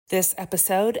This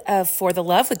episode of For the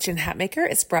Love with Jen Hatmaker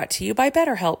is brought to you by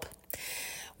BetterHelp.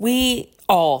 We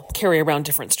all carry around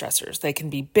different stressors. They can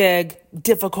be big,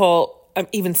 difficult,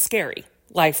 even scary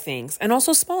life things, and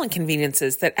also small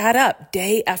inconveniences that add up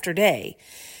day after day.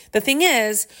 The thing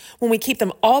is, when we keep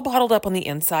them all bottled up on the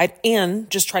inside and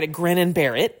just try to grin and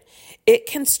bear it, it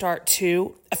can start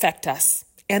to affect us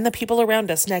and the people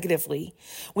around us negatively.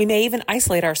 We may even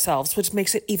isolate ourselves, which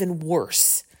makes it even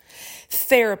worse.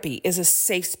 Therapy is a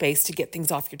safe space to get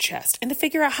things off your chest and to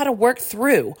figure out how to work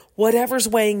through whatever's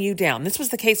weighing you down. This was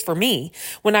the case for me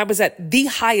when I was at the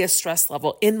highest stress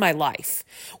level in my life,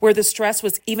 where the stress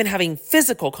was even having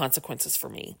physical consequences for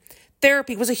me.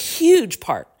 Therapy was a huge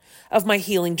part of my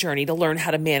healing journey to learn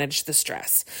how to manage the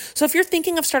stress. So if you're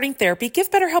thinking of starting therapy, give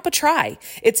BetterHelp a try.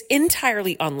 It's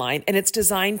entirely online and it's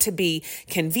designed to be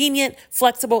convenient,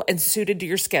 flexible, and suited to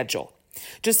your schedule.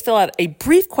 Just fill out a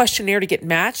brief questionnaire to get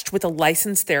matched with a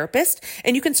licensed therapist,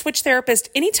 and you can switch therapist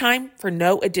anytime for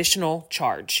no additional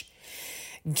charge.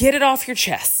 Get it off your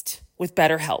chest with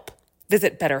BetterHelp.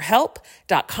 Visit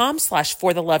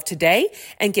betterhelp.com/forthelove today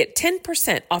and get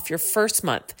 10% off your first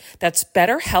month. That's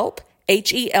BetterHelp,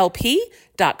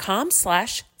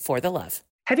 HELP.com/forthelove.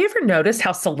 Have you ever noticed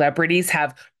how celebrities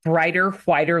have brighter,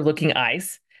 whiter looking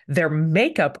eyes? Their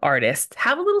makeup artists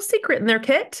have a little secret in their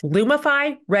kit.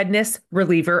 Lumify Redness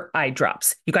Reliever Eye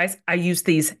Drops. You guys, I use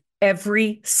these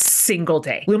every single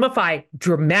day. Lumify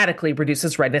dramatically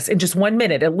reduces redness in just 1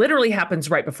 minute. It literally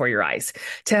happens right before your eyes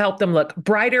to help them look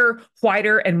brighter,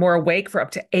 whiter, and more awake for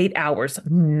up to 8 hours.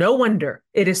 No wonder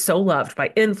it is so loved by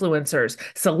influencers,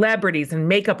 celebrities, and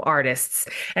makeup artists,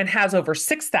 and has over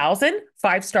 6,000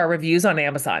 5-star reviews on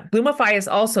Amazon. Lumify is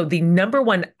also the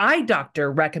 #1 eye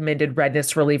doctor recommended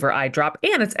redness reliever eye drop,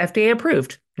 and it's FDA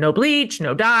approved. No bleach,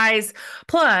 no dyes.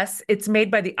 Plus, it's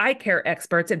made by the eye care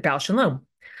experts at Bausch & Lomb.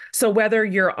 So whether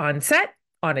you're on set,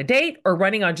 on a date, or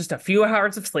running on just a few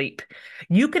hours of sleep,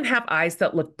 you can have eyes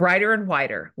that look brighter and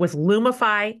whiter with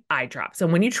Lumify eye drops.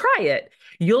 And when you try it,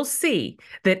 you'll see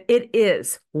that it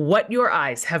is what your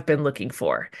eyes have been looking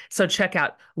for. So check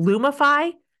out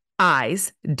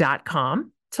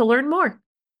LumifyEyes.com to learn more.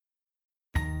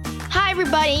 Hi,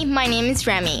 everybody. My name is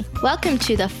Remy. Welcome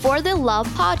to the For the Love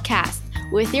podcast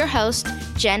with your host,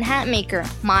 Jen Hatmaker,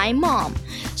 my mom.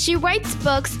 She writes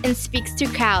books and speaks to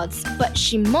crowds, but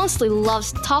she mostly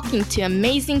loves talking to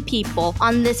amazing people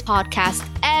on this podcast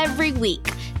every week.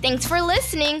 Thanks for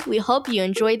listening. We hope you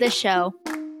enjoy the show.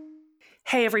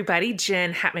 Hey, everybody.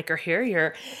 Jen Hatmaker here,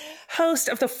 your host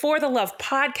of the For the Love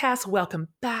podcast. Welcome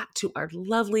back to our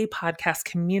lovely podcast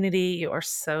community. You are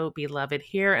so beloved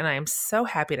here, and I am so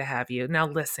happy to have you. Now,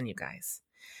 listen, you guys,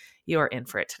 you are in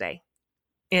for it today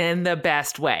in the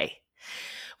best way.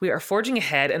 We are forging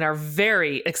ahead in our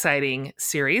very exciting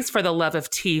series, For the Love of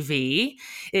TV.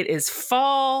 It is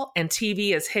fall, and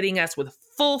TV is hitting us with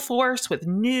full force with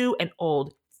new and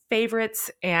old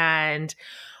favorites. And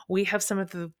we have some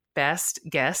of the best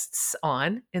guests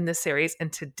on in this series.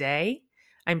 And today,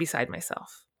 I'm beside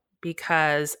myself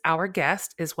because our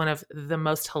guest is one of the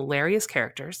most hilarious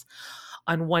characters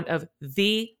on one of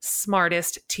the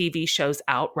smartest TV shows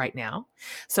out right now.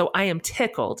 So I am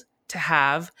tickled to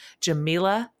have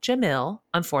Jamil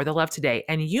on For the Love today.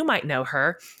 And you might know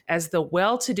her as the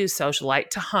well-to-do socialite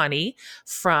Tahani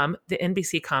from the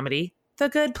NBC comedy, The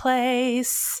Good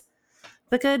Place.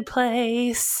 The Good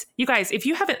Place. You guys, if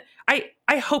you haven't, I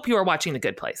hope you are watching The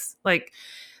Good Place. Like,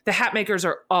 the Hatmakers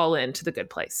are all into The Good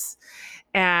Place.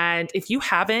 And if you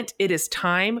haven't, it is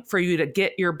time for you to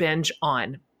get your binge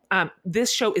on.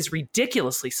 This show is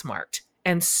ridiculously smart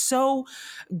and so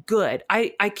good.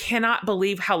 I cannot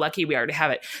believe how lucky we are to have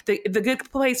it. The Good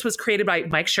Place was created by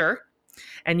Mike Schur,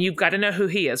 and you've got to know who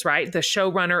he is, right? The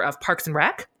showrunner of Parks and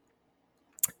Rec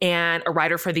and a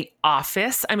writer for The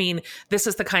Office. I mean, this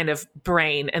is the kind of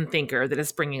brain and thinker that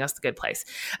is bringing us The Good Place.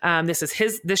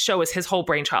 This show is his whole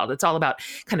brainchild. It's all about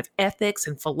kind of ethics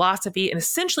and philosophy, and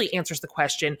essentially answers the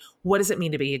question, what does it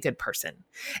mean to be a good person?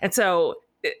 And so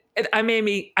I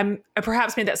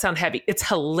perhaps made that sound heavy. It's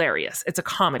hilarious. It's a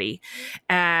comedy.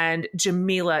 And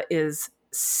Jameela is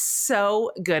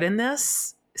so good in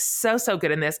this. So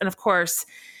good in this. And of course,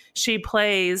 she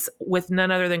plays with none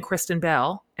other than Kristen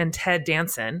Bell and Ted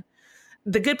Danson.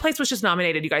 The Good Place was just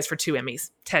nominated, you guys, for 2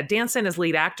 Emmys. Ted Danson is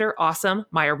lead actor. Awesome.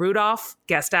 Maya Rudolph,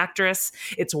 guest actress.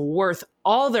 It's worth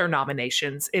all their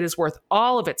nominations. It is worth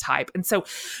all of its hype. And so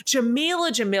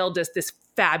Jamil does this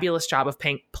fabulous job of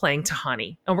playing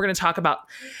Tahani. And we're going to talk about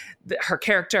her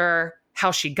character,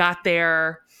 how she got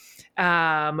there,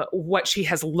 what she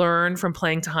has learned from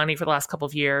playing Tahani for the last couple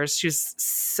of years. She's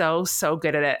so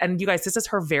good at it. And you guys, this is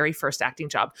her very first acting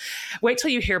job. Wait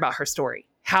till you hear about her story.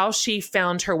 how she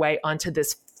found her way onto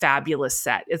this fabulous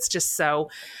set. It's just so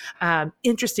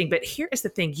interesting. But here is the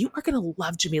thing. You are going to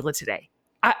love Jameela today.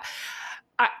 I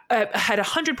had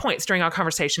 100 points during our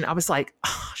conversation. I was like,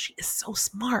 oh, she is so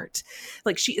smart.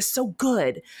 Like, she is so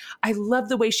good. I love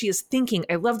the way she is thinking.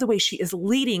 I love the way she is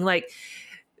leading. Like,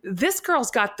 this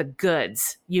girl's got the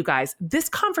goods, you guys. This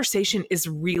conversation is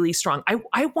really strong.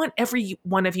 I want every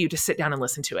one of you to sit down and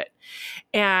listen to it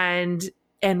and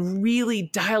really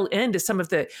dial into some of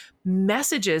the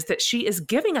messages that she is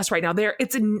giving us right now.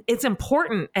 It's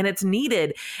important and it's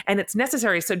needed and it's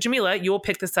necessary. So Jameela, you will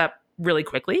pick this up really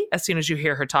quickly as soon as you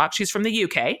hear her talk. She's from the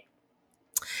UK.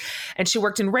 And she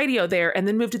worked in radio there and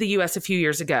then moved to the US a few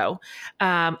years ago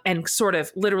and sort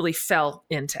of literally fell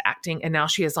into acting. And now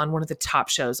she is on one of the top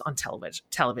shows on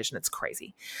television. It's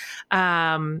crazy.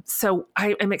 So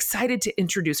I am excited to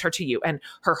introduce her to you and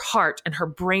her heart and her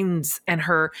brains and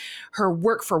her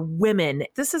work for women.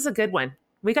 This is a good one.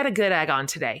 We got a good egg on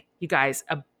today, you guys,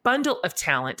 a bundle of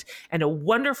talent and a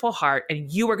wonderful heart,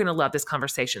 and you are going to love this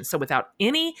conversation. So without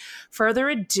any further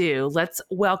ado, let's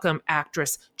welcome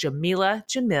actress Jameela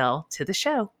Jamil to the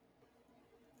show.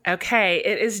 Okay,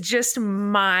 it is just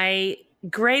my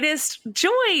greatest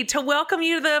joy to welcome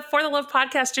you to the For the Love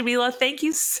podcast, Jameela. Thank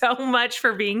you so much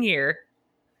for being here.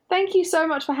 Thank you so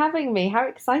much for having me. How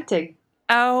exciting.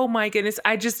 Oh my goodness.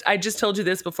 I just told you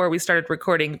this before we started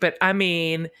recording, but I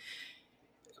mean,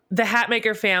 the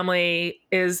Hatmaker family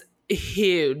is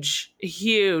huge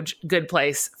Good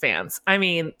Place fans. I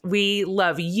mean, we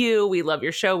love you. We love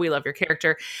your show. We love your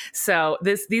character. So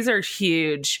these are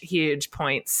huge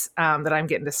points that I'm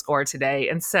getting to score today.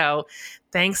 And so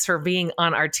thanks for being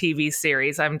on our TV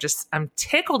series. I'm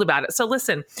tickled about it. So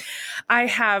listen, I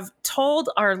have told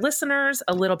our listeners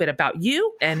a little bit about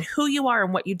you and who you are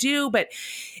and what you do, but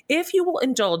if you will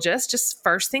indulge us, just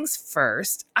first things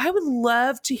first, I would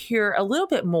love to hear a little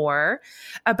bit more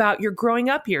about your growing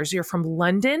up years. You're from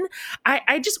London.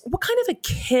 What kind of a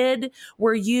kid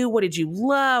were you? What did you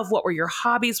love? What were your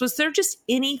hobbies? Was there just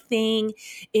anything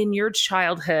in your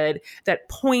childhood that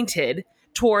pointed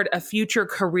toward a future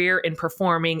career in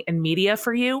performing and media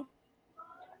for you?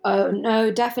 Oh,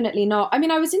 no, definitely not. I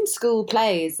mean, I was in school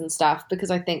plays and stuff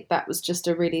because I think that was just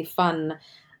a really fun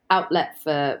outlet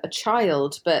for a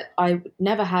child, but I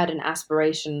never had an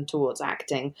aspiration towards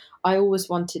acting. I always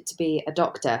wanted to be a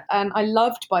doctor, and I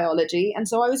loved biology, and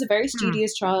so I was a very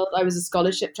studious child. I was a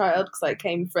scholarship child because I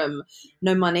came from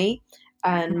no money,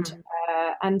 and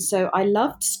so I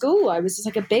loved school. I was just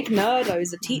like a big nerd. I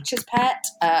was a teacher's pet.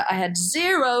 I had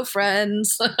zero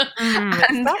friends. Is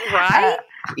that right?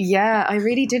 Yeah, I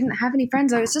really didn't have any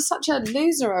friends. I was just such a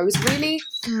loser. I was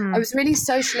really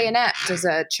socially inept as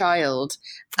a child,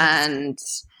 and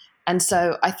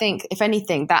so I think, if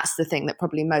anything, that's the thing that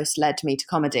probably most led me to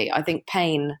comedy. I think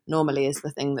pain normally is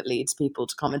the thing that leads people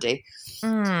to comedy.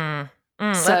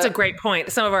 That's a great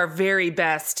point. Some of our very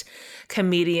best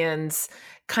comedians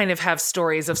kind of have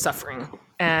stories of suffering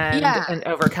and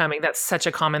overcoming. That's such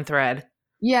a common thread.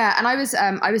 Yeah, and I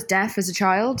was deaf as a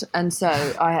child, and so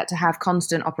I had to have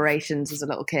constant operations as a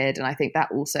little kid, and I think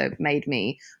that also made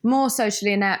me more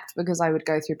socially inept because I would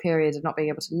go through periods of not being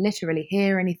able to literally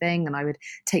hear anything, and I would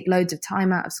take loads of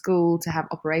time out of school to have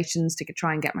operations to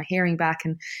try and get my hearing back,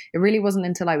 and it really wasn't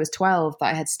until I was 12 that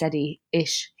I had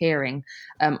steady-ish hearing.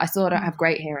 I still don't have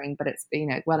great hearing, but it's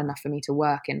well enough for me to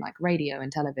work in like radio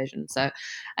and television,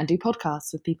 and do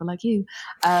podcasts with people like you,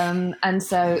 and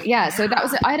so that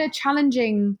was it. I had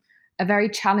a very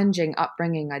challenging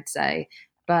upbringing, I'd say,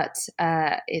 but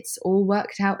it's all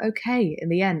worked out okay in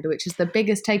the end, which is the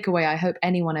biggest takeaway I hope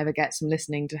anyone ever gets from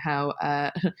listening to how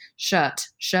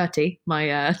shirty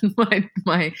my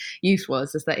youth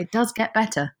was, is that it does get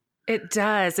better. It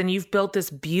does. And you've built this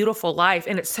beautiful life.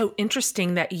 And it's so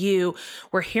interesting that you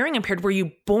were hearing impaired. Were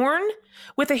you born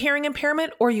with a hearing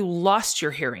impairment or you lost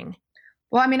your hearing?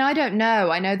 Well, I mean, I don't know.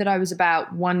 I know that I was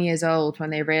about 1 year old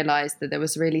when they realized that there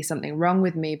was really something wrong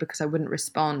with me because I wouldn't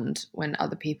respond when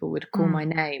other people would call my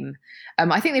name.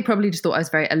 I think they probably just thought I was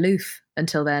very aloof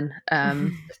until then.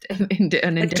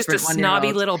 Just a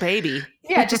snobby little baby.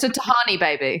 Yeah, just a Tahani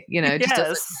baby,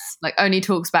 like only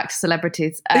talks back to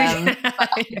celebrities. But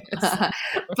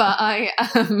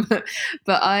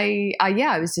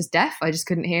I was just deaf. I just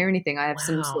couldn't hear anything. I have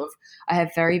I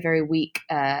have very, very weak,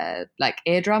 like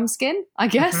eardrum skin, I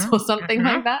guess, or something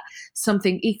like that.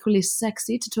 Something equally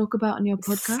sexy to talk about on your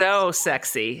podcast. So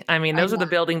sexy. I mean, those are the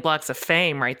building blocks of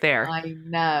fame right there. I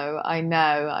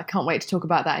know. I can't wait to talk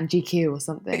about that in GQ or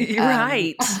something.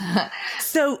 Right.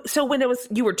 So when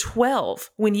you were 12,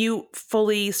 when you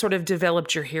fully sort of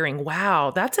developed your hearing,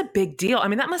 wow, that's a big deal. I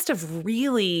mean, that must have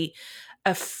really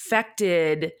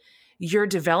affected your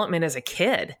development as a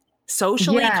kid,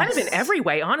 socially, kind of in every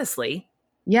way, honestly.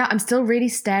 Yeah, I'm still really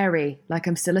starey. Like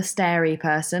I'm still a starey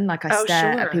person. Like I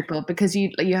stare at people because you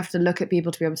have to look at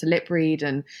people to be able to lip read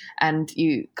and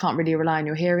you can't really rely on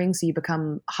your hearing. So you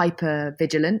become hyper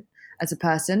vigilant as a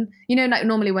person. You know, like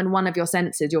normally when one of your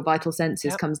senses, your vital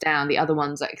senses comes down, the other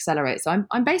ones accelerate. So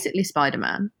I'm basically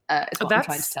Spider-Man, is what I'm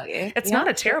trying to tell you. It's not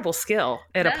a terrible skill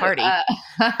at a party.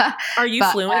 Are you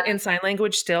fluent in sign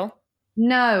language still?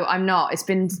 No, I'm not. It's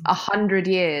been 100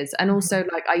 years. And also,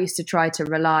 like, I used to try to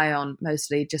rely on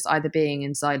mostly just either being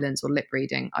in silence or lip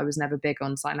reading. I was never big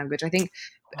on sign language. I think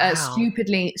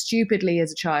stupidly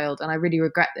as a child, and I really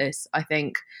regret this, I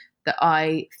think that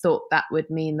I thought that would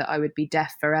mean that I would be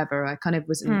deaf forever. I kind of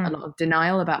was in a lot of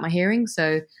denial about my hearing.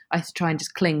 So I used to try and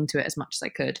just cling to it as much as I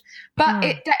could. But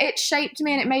it shaped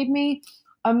me and it made me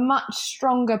a much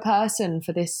stronger person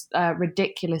for this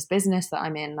ridiculous business that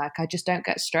I'm in. Like, I just don't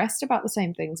get stressed about the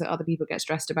same things that other people get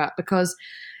stressed about, because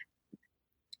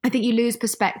I think you lose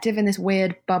perspective in this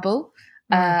weird bubble.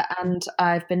 And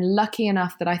I've been lucky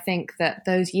enough that I think that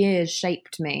those years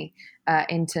shaped me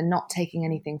into not taking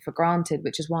anything for granted,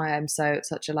 which is why I'm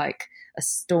such a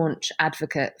staunch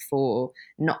advocate for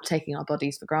not taking our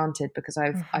bodies for granted, because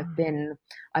I've been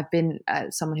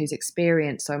someone who's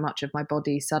experienced so much of my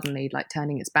body suddenly like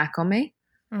turning its back on me.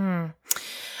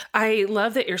 I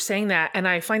love that you're saying that, and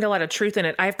I find a lot of truth in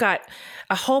it. I've got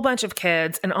a whole bunch of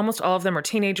kids, and almost all of them are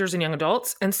teenagers and young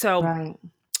adults. And so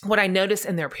what I notice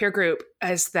in their peer group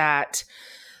is that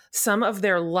some of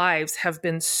their lives have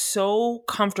been so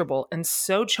comfortable and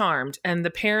so charmed, and the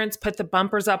parents put the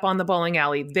bumpers up on the bowling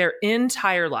alley their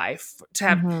entire life to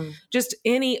have just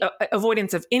any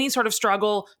avoidance of any sort of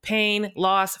struggle, pain,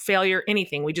 loss, failure,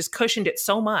 anything. We just cushioned it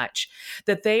so much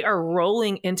that they are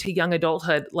rolling into young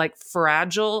adulthood like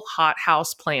fragile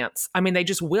hothouse plants. I mean, they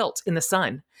just wilt in the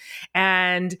sun.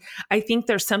 And I think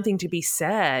there's something to be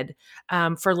said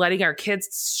for letting our kids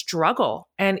struggle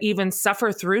and even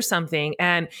suffer through something.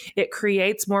 And it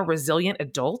creates more resilient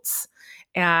adults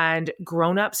and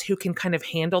grownups who can kind of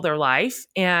handle their life.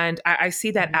 And I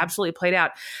see that absolutely played out.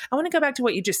 I want to go back to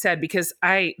what you just said, because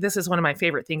this is one of my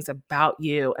favorite things about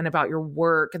you and about your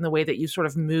work and the way that you sort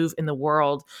of move in the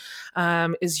world,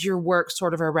 is your work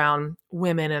sort of around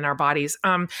women and our bodies.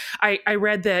 I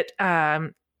read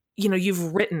that,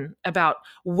 you've written about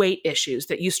weight issues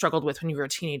that you struggled with when you were a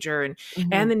teenager.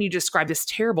 And then you described this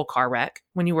terrible car wreck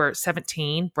when you were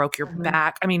 17, broke your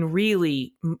back. I mean,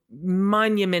 really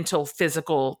monumental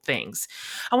physical things.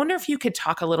 I wonder if you could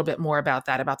talk a little bit more about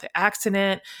that, about the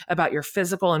accident, about your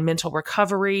physical and mental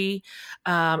recovery,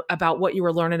 about what you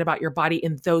were learning about your body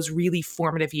in those really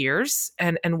formative years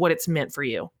and what it's meant for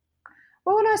you.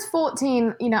 Well, when I was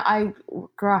 14, I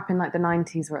grew up in like the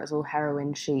 90s where it was all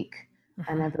heroin chic.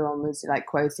 And everyone was like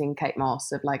quoting Kate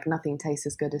Moss of like, nothing tastes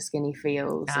as good as skinny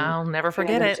feels. I'll never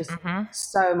forget it. Just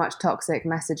so much toxic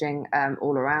messaging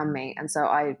all around me. And so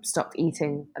I stopped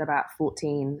eating at about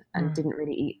 14 and didn't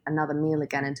really eat another meal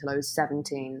again until I was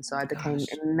 17. So I became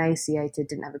emaciated,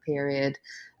 didn't have a period,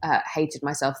 hated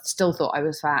myself, still thought I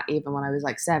was fat even when I was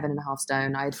like 7.5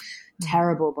 stone. I had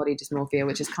terrible body dysmorphia,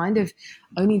 which has kind of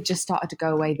only just started to go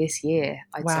away this year,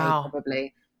 I'd say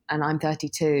probably. And I'm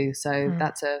 32. So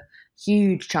that's a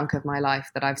huge chunk of my life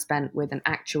that I've spent with an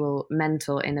actual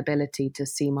mental inability to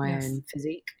see my own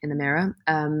physique in the mirror.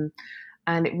 And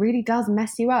it really does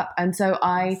mess you up. And so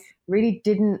I really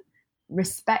didn't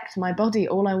respect my body.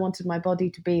 All I wanted my body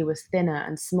to be was thinner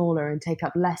and smaller and take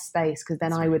up less space, because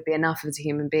then I would be enough as a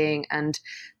human being. And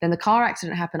then the car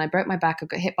accident happened. I broke my back. I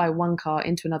got hit by one car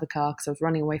into another car because I was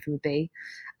running away from a bee.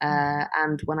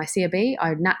 And when I see a bee,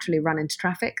 I naturally run into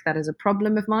traffic. That is a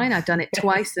problem of mine. I've done it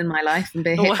twice in my life and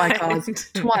been hit by cars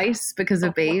twice because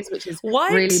of bees, which is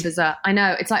really bizarre. I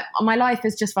know. It's like my life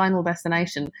is just Final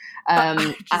Destination.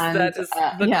 That is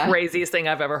the craziest thing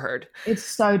I've ever heard. It's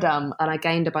so dumb. And I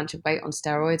gained a bunch of weight on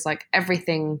steroids. Like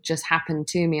everything just happened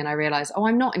to me. And I realized,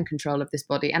 I'm not in control of this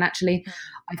body. And actually,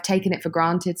 I've taken it for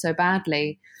granted so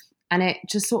badly. And it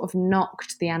just sort of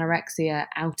knocked the anorexia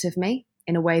out of me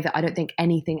in a way that I don't think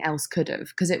anything else could have,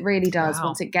 because it really does. Wow.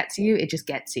 Once it gets you, it just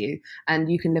gets you.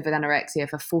 And you can live with anorexia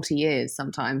for 40 years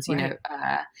sometimes, you know,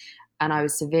 and I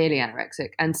was severely anorexic.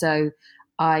 And so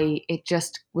it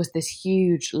just was this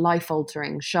huge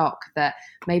life-altering shock that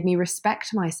made me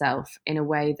respect myself in a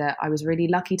way that I was really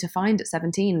lucky to find at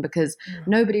 17, because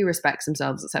nobody respects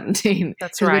themselves at 17.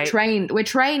 That's right. We're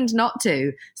trained not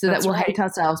to, so that we'll hate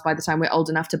ourselves by the time we're old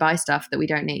enough to buy stuff that we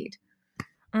don't need.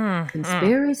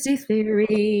 Conspiracy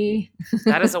theory.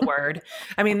 That is a word.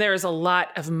 I mean, there is a lot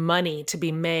of money to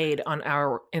be made on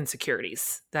our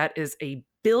insecurities. That is a $1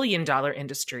 billion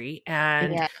industry.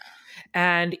 And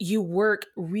And you work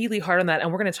really hard on that.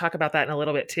 And we're going to talk about that in a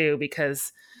little bit too,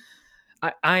 because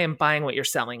I am buying what you're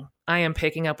selling. I am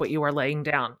picking up what you are laying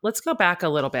down. Let's go back a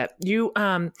little bit. You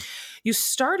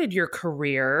started your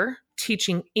career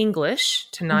teaching English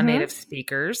to non-native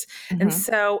speakers. And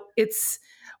so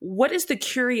what is the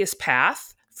curious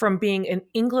path from being an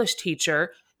English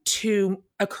teacher to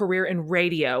a career in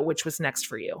radio, which was next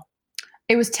for you?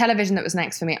 It was television that was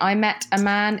next for me. I met a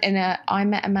man in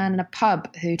a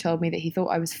pub who told me that he thought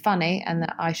I was funny and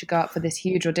that I should go up for this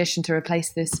huge audition to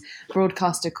replace this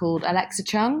broadcaster called Alexa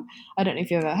Chung. I don't know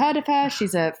if you've ever heard of her.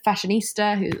 She's a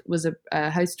fashionista who was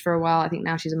a host for a while. I think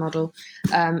now she's a model.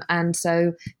 And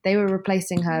so they were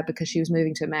replacing her because she was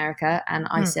moving to America. And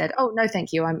I said, "Oh no,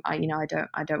 thank you.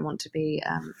 I don't want to be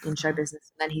in show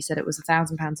business." And then he said it was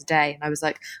 £1,000 a day, and I was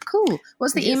like, "Cool.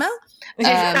 What's the email?"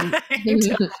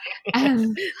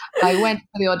 I went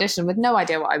for the audition with no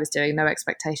idea what I was doing, no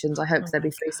expectations. I hoped there'd be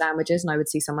free sandwiches and I would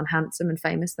see someone handsome and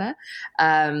famous there.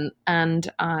 And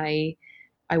I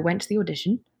went to the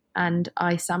audition and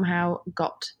I somehow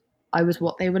I was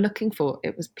what they were looking for.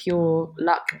 It was pure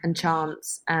luck and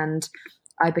chance. And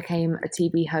I became a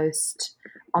TV host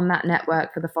on that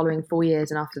network for the following 4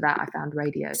 years. And after that, I found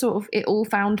radio. Sort of, it all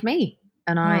found me.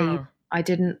 And I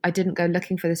didn't go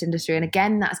looking for this industry. And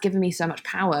again, that's given me so much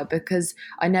power because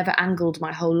I never angled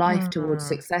my whole life towards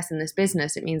success in this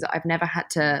business. It means that I've never had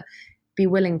to be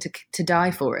willing to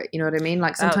die for it. You know what I mean?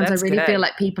 Like sometimes I really feel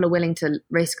like people are willing to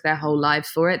risk their whole lives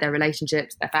for it, their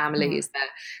relationships, their families, their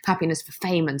happiness for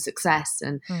fame and success.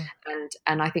 And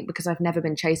I think because I've never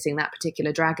been chasing that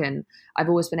particular dragon, I've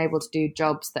always been able to do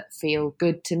jobs that feel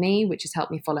good to me, which has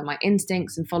helped me follow my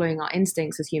instincts. And following our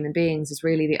instincts as human beings is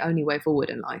really the only way forward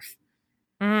in life.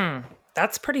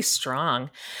 That's pretty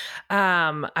strong.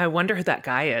 I wonder who that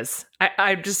guy is.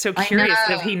 I'm just so curious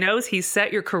if he knows he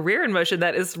set your career in motion.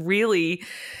 That is really,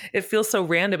 it feels so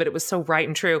random, but it was so right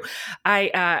and true.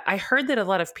 I heard that a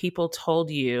lot of people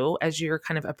told you as you're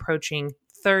kind of approaching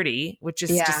 30, which is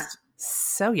just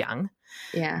so young,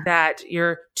 that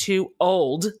you're too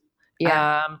old,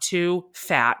 too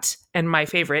fat, and my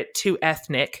favorite, too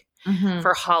ethnic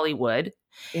for Hollywood.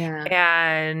 Yeah.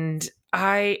 And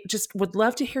I just would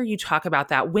love to hear you talk about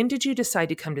that. When did you decide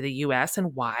to come to the US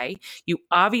and why? You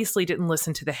obviously didn't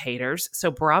listen to the haters,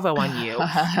 so bravo on you.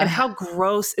 And how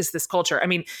gross is this culture? I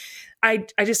mean, I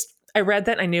read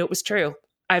that and I knew it was true.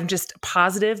 I'm just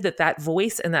positive that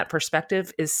voice and that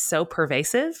perspective is so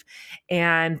pervasive,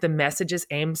 and the message is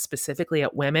aimed specifically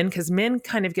at women because men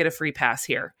kind of get a free pass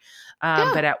here.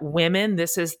 But at women,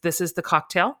 this is the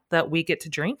cocktail that we get to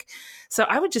drink. So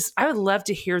I would love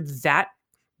to hear that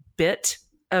bit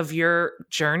of your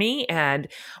journey and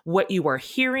what you are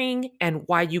hearing and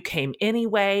why you came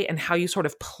anyway and how you sort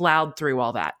of plowed through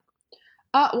all that.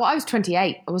 Well, I was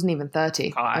 28. I wasn't even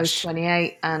 30. Gosh. I was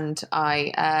 28 and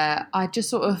I just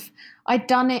sort of, I'd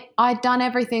done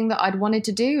everything that I'd wanted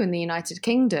to do in the United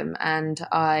Kingdom. And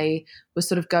I was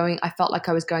sort of I felt like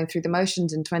I was going through the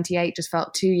motions, and 28 just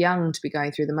felt too young to be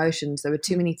going through the motions. There were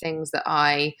too many things that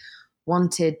I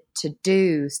wanted to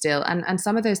do still. And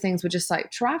some of those things were just like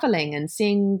traveling and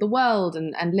seeing the world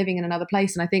and living in another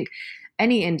place. And I think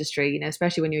any industry,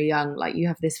 especially when you're young, like you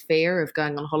have this fear of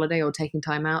going on holiday or taking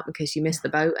time out because you miss the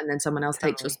boat and then someone else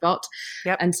takes your spot.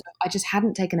 Yep. And so I just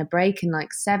hadn't taken a break in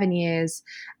like 7 years,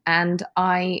 and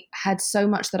I had so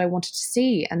much that I wanted to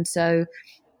see. And so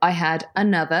I had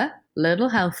another little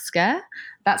health scare.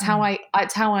 That's how I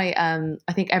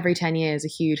think every 10 years a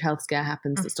huge health scare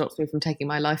happens that stops me from taking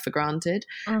my life for granted.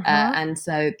 And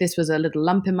so this was a little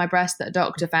lump in my breast that a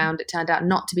doctor found. It turned out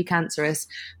not to be cancerous,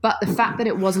 but the fact that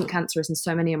it wasn't cancerous, and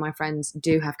so many of my friends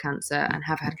do have cancer and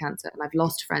have had cancer, and I've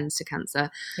lost friends to cancer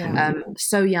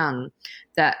so young,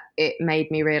 that it made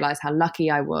me realize how lucky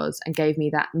I was and gave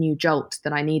me that new jolt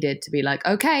that I needed to be like,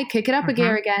 okay, kick it up a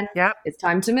gear again. Yep. It's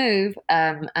time to move.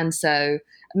 And so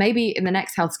maybe in the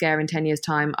next health scare in 10 years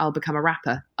time, I'll become a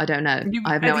rapper. I don't know.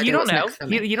 I have no idea.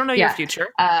 You don't know your future.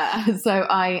 So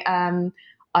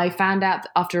I found out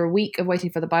after a week of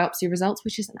waiting for the biopsy results,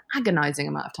 which is an agonizing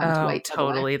amount of time to wait.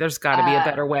 Totally. There's got to be a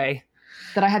better way.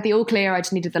 That I had the all clear. I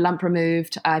just needed the lump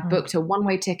removed. I booked a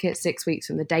one-way ticket 6 weeks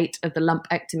from the date of the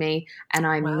lumpectomy, and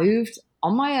I moved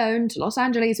on my own to Los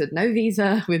Angeles with no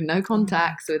visa, with no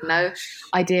contacts, with no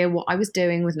idea what I was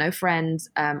doing, with no friends.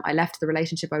 I left the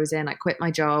relationship I was in. I quit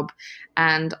my job,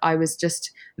 and I was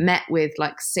just met with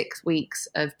like 6 weeks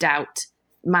of doubt,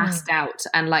 mass doubt,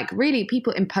 and like really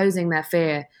people imposing their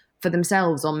fear for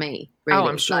themselves on me, Oh, really.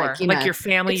 I'm sure. You Like know, your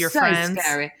family, it's your so friends.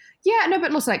 scary. Yeah, no,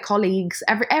 but also like colleagues.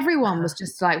 Everyone was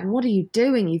just like, "What are you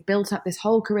doing? You've built up this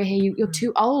whole career here. You're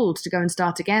too old to go and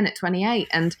start again at 28."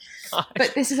 And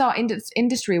but this is our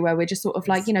industry where we're just sort of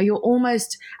like, you're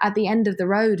almost at the end of the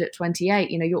road at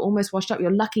 28. You're almost washed up. You're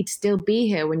lucky to still be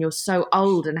here when you're so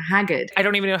old and haggard. I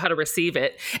don't even know how to receive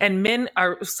it. And men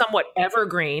are somewhat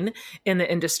evergreen in the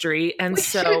industry. And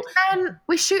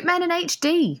We shoot men in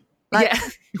HD. Like, yeah.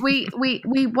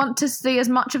 we want to see as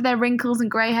much of their wrinkles and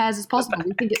grey hairs as possible.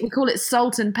 We call it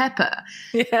salt and pepper.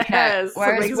 Yes.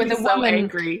 Whereas with a woman,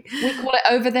 angry. we call it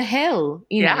over the hill.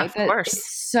 Of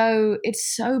course.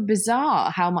 It's so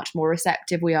bizarre how much more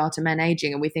receptive we are to men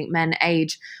aging, and we think men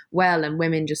age well and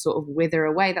women just sort of wither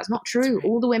away. That's not true. Right.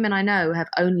 All the women I know have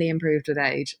only improved with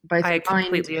age, both I in mind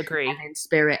completely agree. and in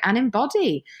spirit and in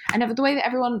body. And the way that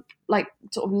everyone like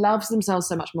sort of loves themselves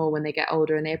so much more when they get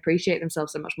older, and they appreciate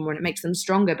themselves so much more, and it makes them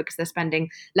stronger because they're spending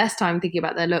less time thinking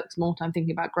about their looks, more time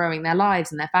thinking about growing their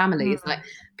lives and their families. Mm-hmm. Like,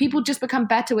 people just become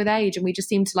better with age, and we just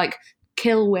seem to like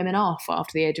kill women off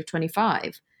after the age of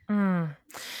 25.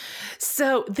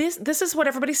 So this is what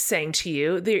everybody's saying to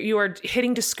you. You are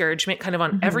hitting discouragement kind of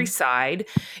on every side.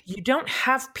 You don't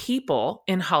have people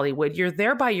in Hollywood. You're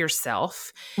there by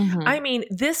yourself. I mean,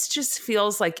 this just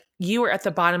feels like you were at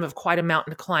the bottom of quite a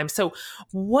mountain to climb. So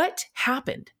what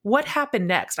happened? What happened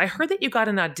next? I heard that you got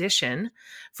an audition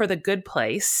for The Good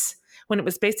Place when it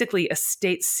was basically a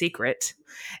state secret.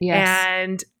 Yes.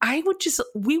 And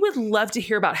we would love to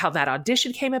hear about how that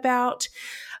audition came about.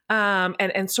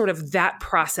 And sort of that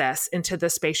process into the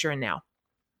space you're in now.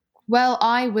 Well,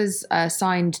 I was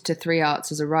signed to 3 Arts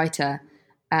as a writer,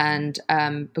 and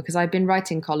because I've been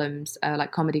writing columns,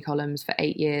 like comedy columns, for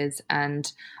 8 years, and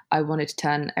I wanted to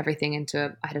turn everything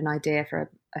into. I had an idea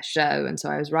for a show, and so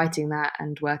I was writing that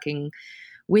and working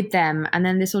with them. And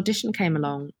then this audition came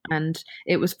along, and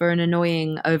it was for an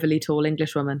annoying, overly tall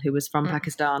English woman who was from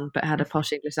Pakistan but had a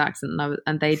posh English accent.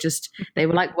 And they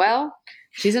were like, "Well,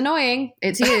 she's annoying.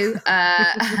 It's you."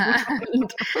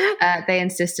 And they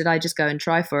insisted I just go and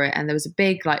try for it. And there was a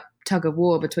big like tug of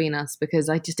war between us because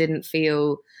I just didn't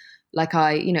feel like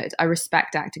I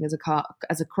respect acting as a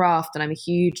craft, and I'm a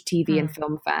huge TV and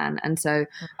film fan. And so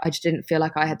I just didn't feel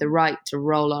like I had the right to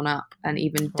roll on up and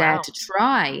even dare to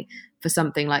try for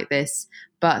something like this.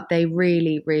 But they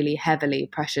really, really heavily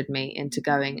pressured me into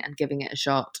going and giving it a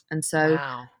shot. And so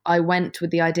I went with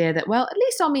the idea that, well, at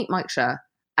least I'll meet Mike Schur.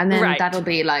 And then that'll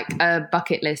be like a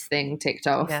bucket list thing ticked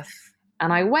off. Yes.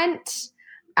 And I went,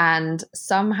 and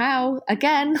somehow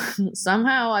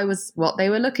I was what they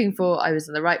were looking for. I was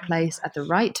in the right place at the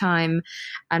right time.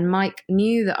 And Mike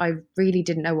knew that I really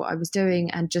didn't know what I was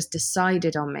doing and just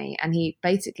decided on me. And he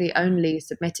basically only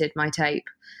submitted my tape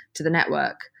to the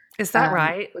network. Is that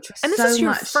right? And this is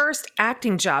your first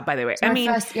acting job, by the way.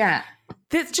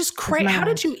 That's just crazy. How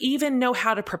did you even know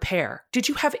how to prepare? Did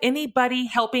you have anybody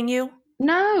helping you?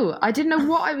 No, I didn't know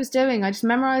what I was doing. I just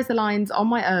memorized the lines on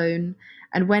my own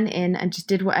and went in and just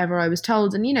did whatever I was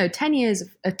told. And, 10 years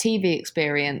of TV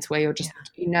experience where you're just,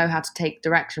 you know how to take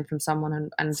direction from someone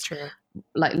and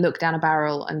like look down a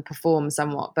barrel and perform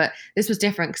somewhat. But this was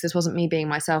different because this wasn't me being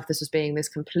myself. This was being this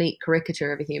complete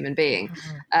caricature of a human being.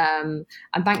 And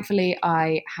thankfully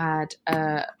I had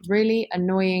a really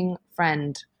annoying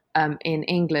friend in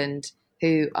England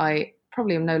who I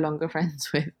probably am no longer friends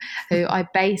with, who I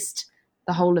based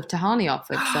the whole of Tahani off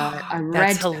of. So I read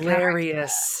That's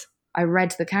hilarious. I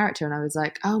read the character and I was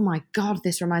like, oh my God,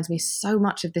 this reminds me so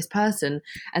much of this person.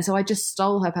 And so I just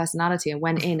stole her personality and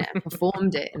went in and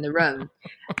performed it in the room.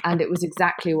 And it was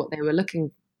exactly what they were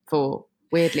looking for,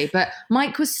 weirdly. But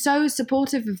Mike was so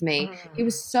supportive of me. He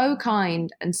was so kind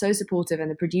and so supportive.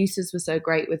 And the producers were so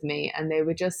great with me. And they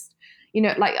were just,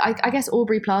 I guess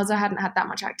Aubrey Plaza hadn't had that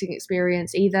much acting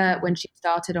experience either when she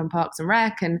started on Parks and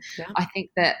Rec. And I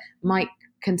think that Mike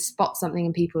can spot something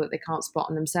in people that they can't spot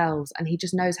in themselves, and he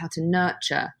just knows how to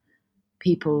nurture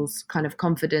people's kind of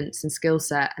confidence and skill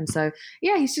set. And so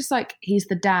he's just like, he's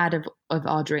the dad of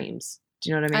our dreams. Do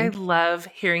you know what I mean? I love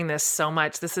hearing this so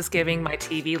much. This is giving my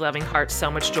TV loving heart so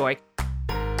much joy.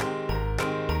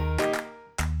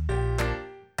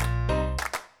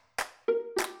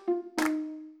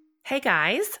 Hey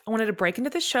guys, I wanted to break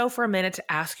into the show for a minute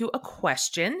to ask you a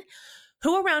question.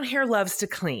 Who around here loves to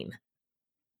clean?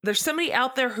 There's somebody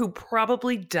out there who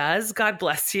probably does, God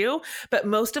bless you, but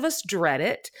most of us dread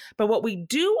it. But what we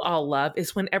do all love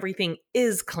is when everything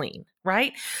is clean,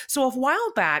 right? So a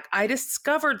while back, I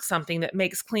discovered something that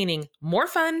makes cleaning more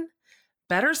fun,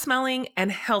 better smelling,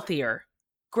 and healthier.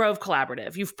 Grove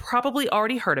Collaborative. You've probably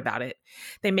already heard about it.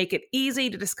 They make it easy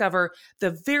to discover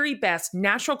the very best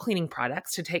natural cleaning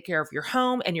products to take care of your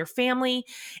home and your family,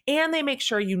 and they make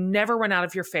sure you never run out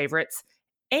of your favorites,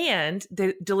 and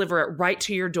they deliver it right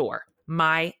to your door.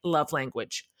 My love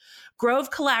language.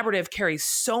 Grove Collaborative carries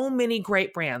so many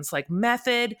great brands like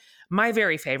Method, my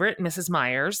very favorite, Mrs.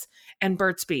 Meyer's, and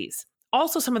Burt's Bees.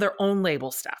 Also some of their own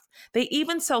label stuff. They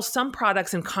even sell some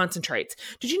products in concentrates.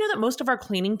 Did you know that most of our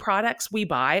cleaning products we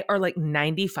buy are like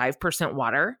 95%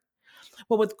 water?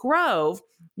 Well, with Grove,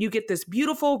 you get this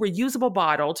beautiful reusable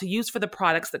bottle to use for the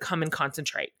products that come in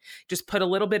concentrate. Just put a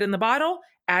little bit in the bottle,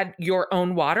 add your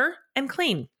own water, and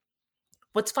clean.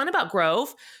 What's fun about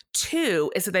Grove,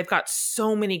 too, is that they've got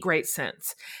so many great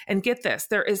scents. And get this,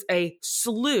 there is a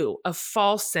slew of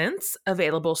fall scents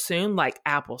available soon, like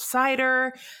apple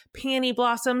cider, peony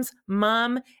blossoms,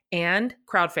 mum, and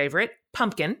crowd favorite,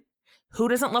 pumpkin. Who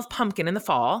doesn't love pumpkin in the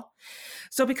fall?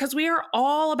 So because we are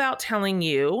all about telling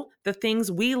you the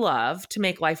things we love to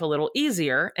make life a little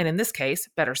easier, and in this case,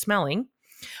 better smelling,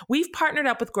 we've partnered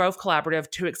up with Grove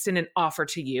Collaborative to extend an offer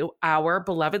to you, our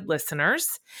beloved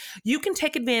listeners. You can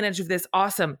take advantage of this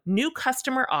awesome new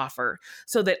customer offer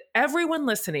so that everyone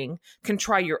listening can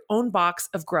try your own box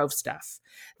of Grove stuff.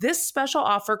 This special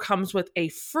offer comes with a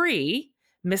free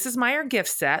Mrs. Meyer gift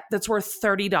set that's worth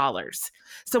 $30.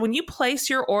 So when you place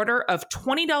your order of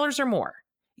 $20 or more,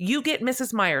 you get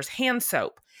Mrs. Meyer's hand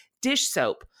soap, dish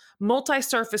soap,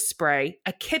 multi-surface spray,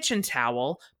 a kitchen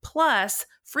towel, plus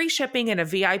free shipping and a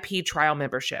VIP trial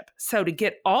membership. So to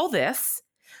get all this,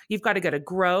 you've got to go to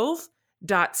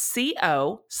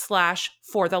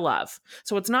grove.co/forthelove.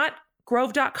 So it's not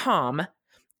grove.com,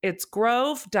 it's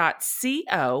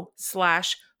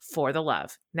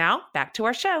grove.co/forthelove. Now back to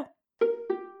our show.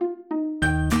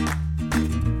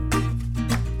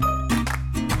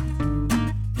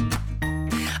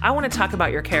 I want to talk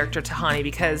about your character, Tahani,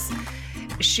 because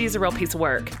she's a real piece of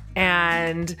work.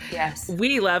 And Yes.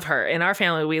 we love her. In our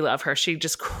family, we love her. She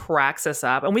just cracks us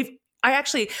up. And we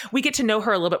get to know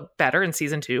her a little bit better in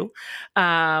season 2,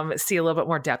 see a little bit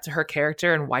more depth to her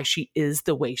character and why she is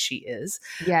the way she is.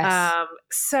 Yes.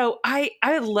 So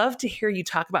I'd love to hear you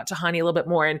talk about Tahani a little bit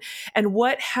more, and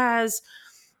what has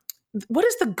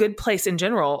The Good Place in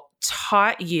general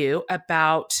taught you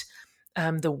about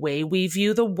the way we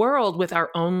view the world with our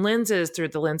own lenses, through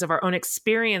the lens of our own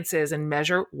experiences, and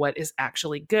measure what is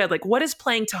actually good. Like, what has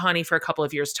playing Tahani for a couple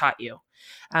of years taught you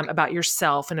about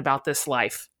yourself and about this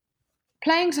life?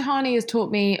 Playing Tahani has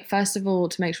taught me, first of all,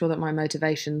 to make sure that my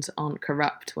motivations aren't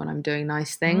corrupt when I'm doing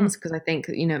nice things. Because I think,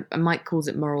 Mike calls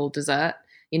it moral dessert.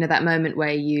 That moment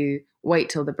where you wait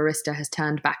till the barista has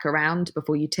turned back around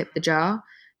before you tip the jar.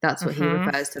 That's what he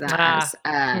refers to that as.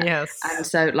 Yes. And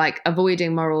so,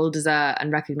 avoiding moral dessert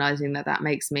and recognizing that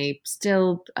makes me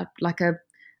still a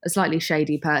slightly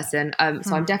shady person.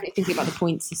 So I'm definitely thinking about the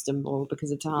point system more because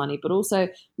of Tahani, but also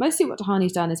mostly what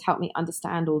Tahani's done is help me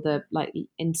understand all the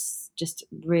just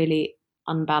really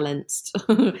unbalanced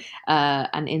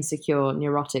and insecure,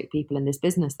 neurotic people in this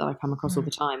business that I come across all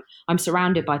the time. I'm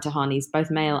surrounded by Tahanis,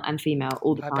 both male and female,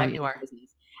 all the time. I bet you are. Business.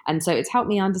 And so it's helped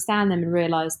me understand them and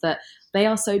realize that they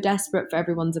are so desperate for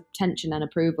everyone's attention and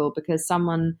approval because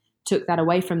someone took that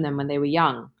away from them when they were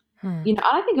young. I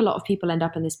think a lot of people end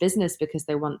up in this business because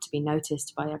they want to be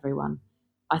noticed by everyone.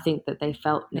 I think that they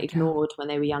felt ignored when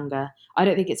they were younger. I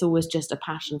don't think it's always just a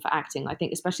passion for acting. I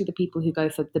think especially the people who go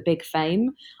for the big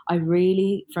fame, I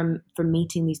really, from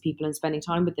meeting these people and spending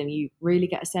time with them, you really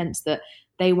get a sense that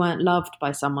they weren't loved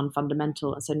by someone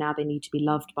fundamental. And so now they need to be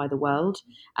loved by the world.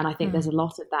 And I think there's a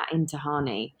lot of that in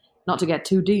Tahani. Not to get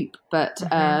too deep, but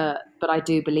I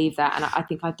do believe that. And I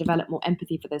think I've developed more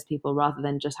empathy for those people rather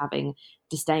than just having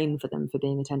disdain for them for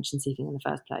being attention seeking in the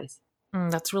first place.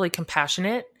 That's really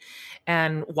compassionate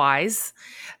and wise.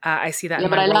 I see that. Yeah,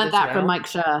 in but my I world learned as that well. from Mike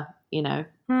Schur,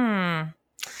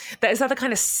 Is that the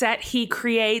kind of set he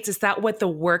creates? Is that what the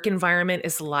work environment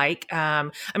is like?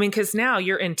 Because now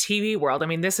you're in TV world.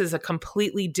 This is a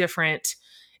completely different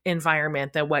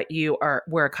environment than what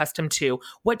we're accustomed to.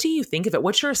 What do you think of it?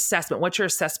 What's your assessment? What's your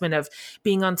assessment of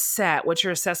being on set? What's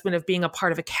your assessment of being a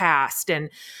part of a cast and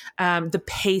the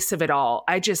pace of it all?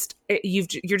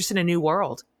 You're just in a new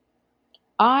world.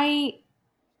 I'd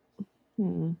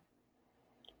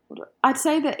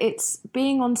say that it's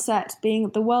being on set, being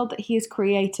the world that he has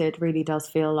created really does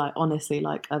feel like, honestly,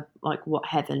 like what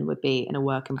heaven would be in a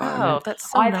work environment. Oh,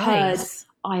 that's so nice.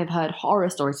 I have heard horror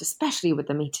stories, especially with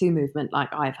the Me Too movement.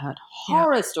 I've heard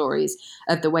horror stories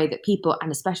of the way that people,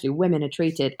 and especially women, are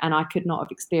treated. And I could not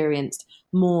have experienced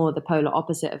more the polar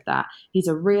opposite of that. He's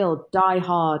a real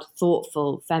diehard,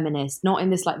 thoughtful feminist, not in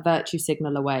this like virtue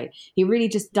signaler way. He really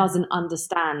just doesn't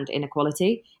understand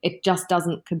inequality. It just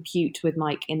doesn't compute with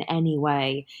Mike in any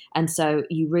way. And so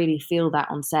you really feel that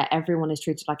on set. Everyone is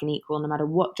treated like an equal, no matter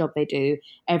what job they do.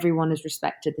 Everyone is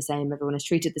respected the same. Everyone is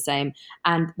treated the same.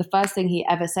 And the first thing he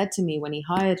ever said to me when he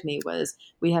hired me was,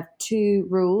 we have 2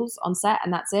 rules on set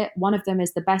and that's it. One of them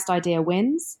is the best idea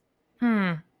wins.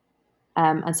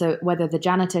 And so whether the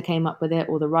janitor came up with it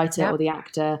or the writer or the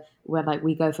actor, where like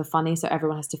we go for funny, so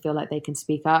everyone has to feel like they can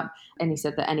speak up. And he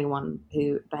said that anyone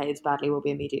who behaves badly will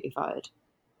be immediately fired.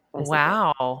 Basically.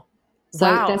 Wow.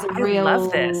 So there's a real, I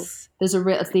love this. It's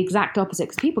the exact opposite,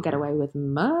 because people get away with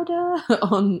murder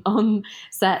on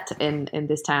set in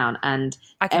this town, and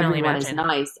everyone is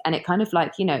nice. And it kind of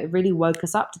like, you know, it really woke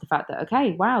us up to the fact that,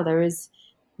 okay, wow, there is,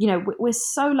 you know, we're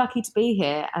so lucky to be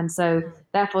here. And so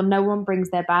therefore no one brings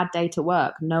their bad day to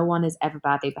work. No one is ever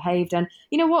badly behaved. And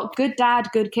you know what? Good dad,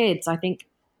 good kids. I think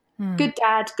good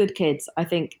dad, good kids. I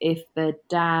think if the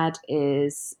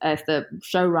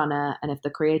showrunner and if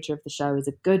the creator of the show is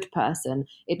a good person,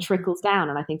 it trickles down.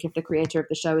 And I think if the creator of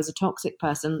the show is a toxic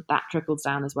person, that trickles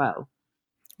down as well.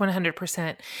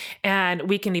 100%. And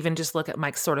we can even just look at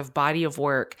Mike's sort of body of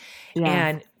work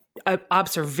and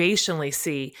observationally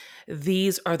see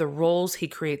these are the roles he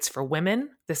creates for women.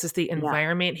 This is the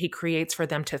environment he creates for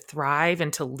them to thrive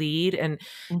and to lead and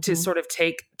to sort of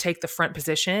take the front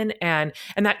position. And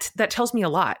that tells me a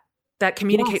lot. That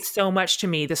communicates so much to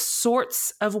me, the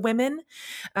sorts of women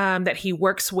that he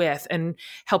works with and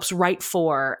helps write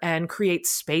for and create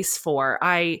space for.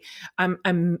 I'm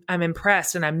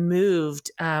impressed and I'm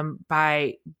moved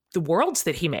by the worlds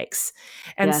that he makes.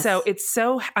 And so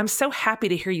I'm so happy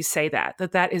to hear you say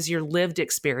that is your lived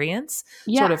experience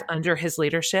sort of under his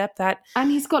leadership. And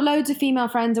he's got loads of female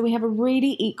friends, and we have a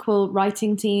really equal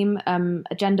writing team,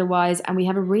 agenda wise, and we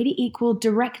have a really equal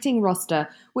directing roster,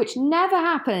 which never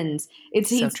happens.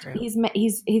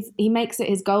 He makes it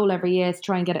his goal every year to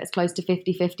try and get it as close to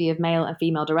 50-50 of male and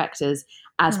female directors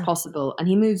as possible. And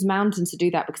he moves mountains to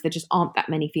do that because there just aren't that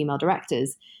many female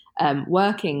directors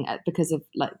working because of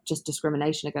like just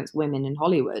discrimination against women in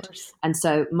Hollywood. And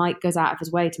so Mike goes out of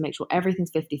his way to make sure everything's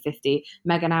 50-50.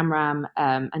 Megan Amram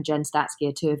and Jen Statsky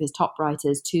are 2 of his top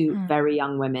writers, 2 very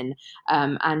young women.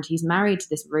 And he's married to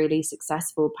this really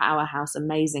successful powerhouse,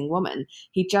 amazing woman.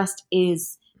 He just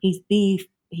is, he's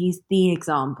the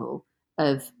example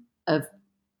of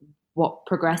what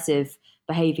progressive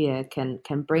behavior can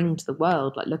bring to the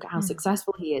world. Like, look at how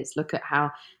successful he is. Look at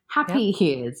how happy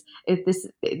he is.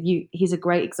 He's a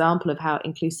great example of how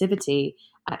inclusivity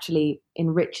actually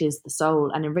enriches the soul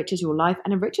and enriches your life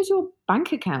and enriches your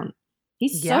bank account.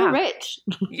 He's so rich.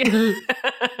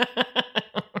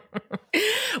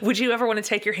 Would you ever want to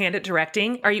take your hand at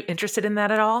directing? Are you interested in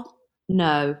that at all?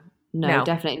 No,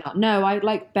 definitely not. No, I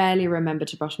like barely remember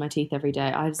to brush my teeth every day.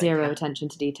 I have zero attention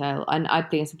to detail, and I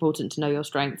think it's important to know your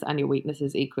strengths and your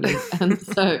weaknesses equally. And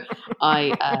so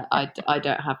I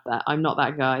don't have that. I'm not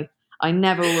that guy. I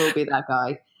never will be that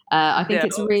guy. I think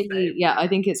it's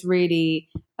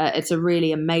a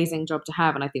really amazing job to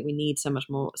have, and I think we need so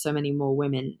many more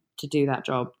women to do that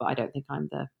job. But I don't think I'm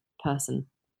the person.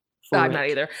 I'm not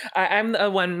either. I'm the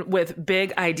one with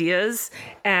big ideas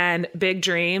and big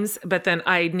dreams, but then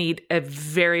I need a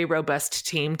very robust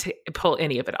team to pull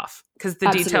any of it off, because the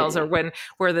details are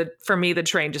for me, the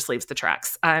train just leaves the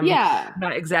tracks. I'm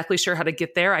not exactly sure how to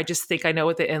get there. I just think I know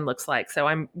what the end looks like. So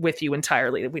I'm with you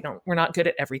entirely. We're not good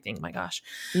at everything. My gosh.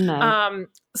 No.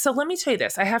 So let me tell you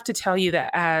this. I have to tell you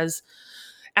that as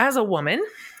a woman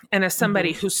and as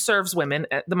somebody who serves women,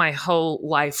 my whole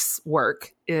life's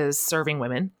work is serving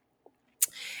women.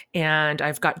 And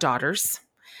I've got daughters.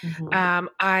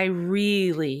 I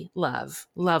really love,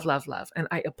 and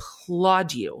I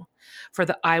applaud you for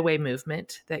the I Weigh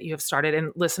movement that you have started.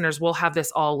 And listeners, we'll have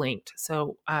this all linked.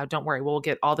 So don't worry, we'll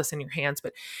get all this in your hands.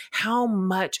 But how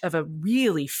much of a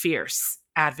really fierce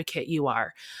advocate you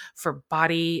are for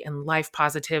body and life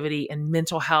positivity and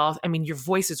mental health. I mean, your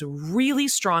voice is really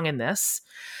strong in this.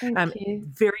 Thank you.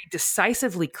 Very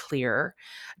decisively clear,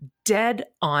 dead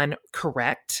on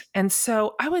correct. And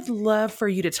so I would love for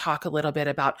you to talk a little bit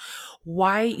about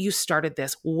why you started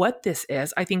this, what this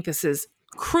is. I think this is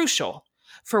crucial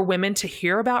for women to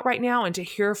hear about right now, and to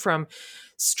hear from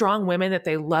strong women that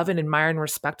they love and admire and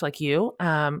respect like you.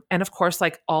 And of course,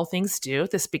 like all things do,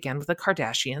 this began with the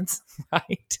Kardashians,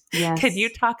 right? Yes. Can you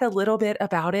talk a little bit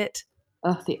about it?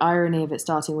 Oh, the irony of it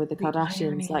starting with the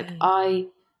Kardashians.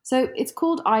 So it's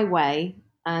called I Weigh.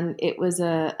 And it was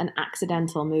an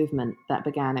accidental movement that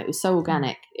began. It was so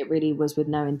organic. It really was with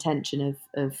no intention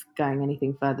of going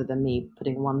anything further than me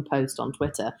putting one post on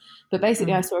Twitter. But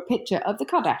basically, I saw a picture of the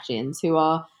Kardashians, who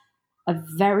are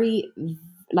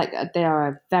they are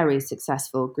a very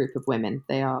successful group of women.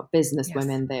 They are business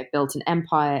women. They have built an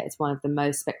empire. It's one of the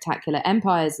most spectacular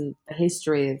empires in the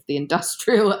history of the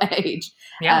industrial age.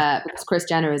 Because Kris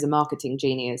Jenner is a marketing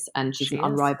genius, and she's an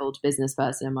unrivaled business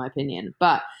person, in my opinion.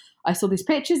 But I saw these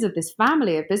pictures of this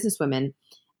family of businesswomen,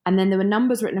 and then there were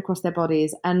numbers written across their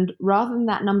bodies. And rather than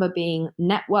that number being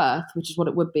net worth, which is what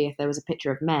it would be if there was a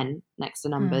picture of men next to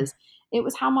numbers, it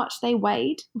was how much they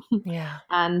weighed. Yeah.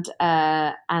 And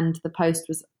the post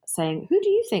was saying, who do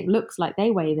you think looks like they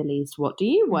weigh the least? What do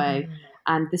you weigh?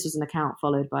 And this was an account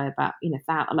followed by about,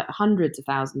 like hundreds of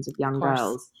thousands of young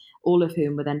girls, all of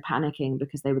whom were then panicking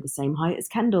because they were the same height as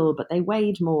Kendall, but they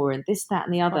weighed more and this, that,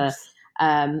 and the other.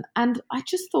 And I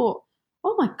just thought,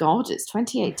 oh my God, it's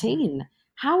 2018.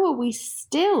 How are we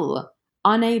still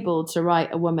unable to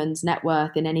write a woman's net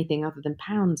worth in anything other than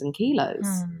pounds and kilos?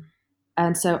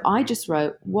 And so I just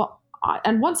wrote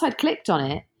and once I'd clicked on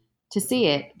it to see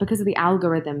it, because of the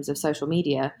algorithms of social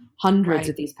media, hundreds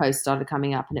of these posts started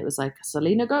coming up, and it was like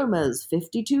Selena Gomez,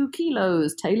 52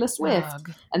 kilos, Taylor Swift,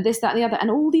 and this, that, and the other.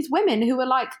 And all these women who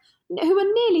are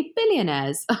nearly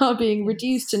billionaires are being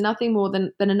reduced to nothing more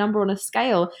than a number on a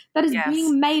scale that is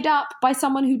being made up by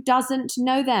someone who doesn't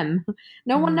know them.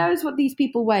 No one knows what these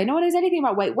people weigh. No one knows anything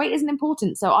about weight. Weight isn't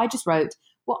important. So I just wrote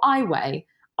what I weigh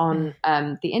on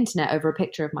the internet over a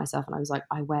picture of myself. And I was like,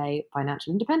 I weigh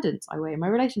financial independence. I weigh my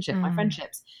relationship, my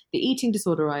friendships, the eating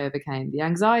disorder I overcame, the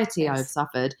anxiety I've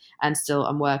suffered and still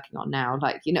I'm working on now.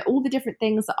 Like, all the different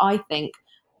things that I think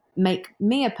make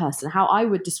me a person, how I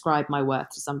would describe my worth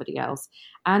to somebody else.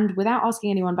 And without asking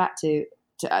anyone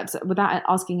without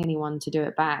asking anyone to do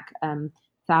it back,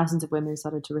 thousands of women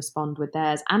started to respond with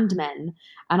theirs, and men.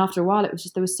 And after a while, it was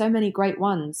just, there were so many great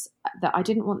ones that I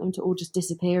didn't want them to all just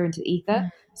disappear into the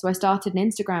ether. So I started an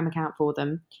Instagram account for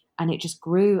them, and it just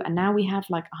grew. And now we have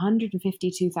like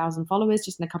 152,000 followers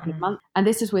just in a couple of months. And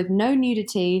this is with no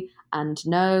nudity and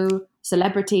no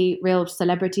real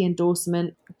celebrity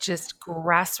endorsement. Just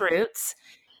grassroots.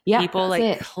 Yeah, people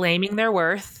claiming their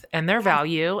worth and their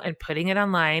value and putting it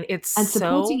online. And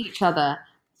supporting each other.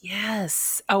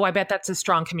 Yes. Oh, I bet that's a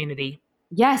strong community.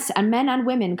 Yes. And men and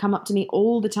women come up to me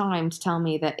all the time to tell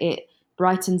me that it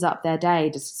brightens up their day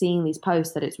just seeing these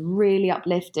posts, that it's really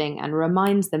uplifting and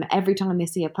reminds them every time they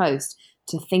see a post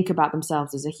to think about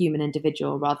themselves as a human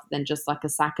individual rather than just like a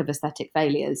sack of aesthetic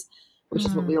failures, which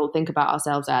is what we all think about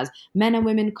ourselves as. Men and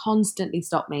women constantly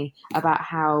stop me about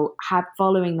how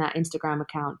following that Instagram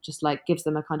account just like gives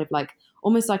them a kind of like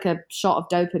almost like a shot of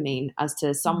dopamine as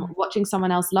to watching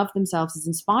someone else love themselves is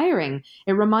inspiring.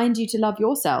 It reminds you to love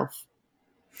yourself.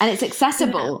 And it's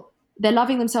accessible. They're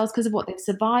loving themselves because of what they've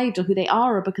survived or who they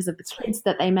are or because of the kids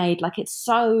that they made. Like, it's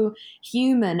so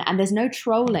human and there's no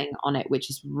trolling on it, which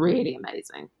is really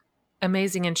amazing.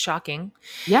 Amazing and shocking.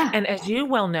 Yeah. And as you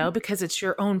well know, because it's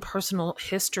your own personal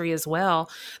history as well,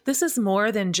 this is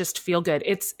more than just feel good.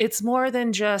 It's more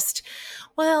than just,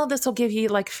 well, this will give you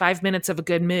like 5 minutes of a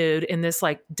good mood in this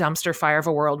like dumpster fire of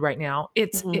a world right now.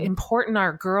 It's important.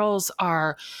 Our girls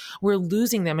we're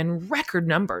losing them in record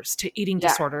numbers to eating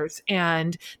disorders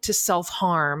and to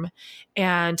self-harm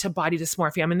and to body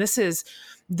dysmorphia. I mean, this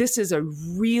is a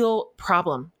real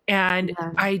problem. And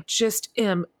I just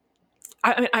am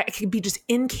I can be just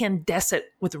incandescent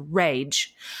with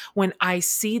rage when I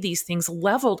see these things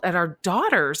leveled at our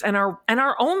daughters and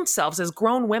our own selves as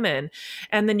grown women.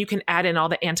 And then you can add in all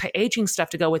the anti-aging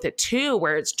stuff to go with it too,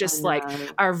 where it's just like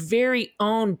our very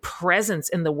own presence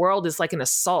in the world is like an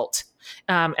assault.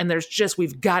 And there's just,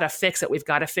 we've got to fix it. We've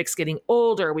got to fix getting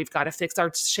older. We've got to fix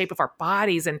our shape of our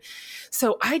bodies. And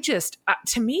so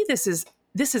to me, this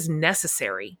is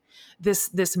necessary.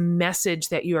 This message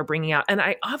that you are bringing out. And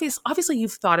I obviously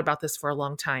you've thought about this for a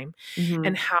long time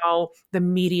and how the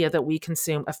media that we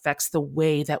consume affects the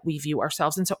way that we view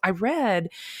ourselves. And so I read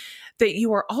that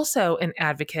you are also an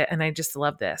advocate, and I just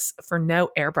love this, for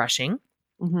no airbrushing,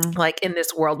 like in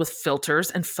this world with filters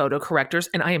and photo correctors.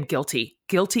 And I am guilty.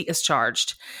 Guilty as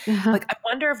charged. Like, I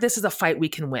wonder if this is a fight we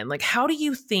can win. Like, how do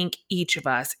you think each of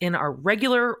us in our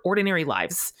regular, ordinary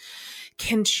lives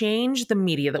can change the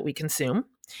media that we consume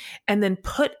and then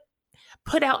put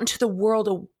out into the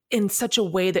world in such a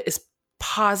way that is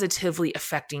positively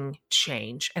affecting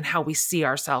change and how we see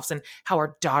ourselves and how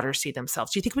our daughters see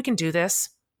themselves? Do you think we can do this?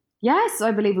 Yes,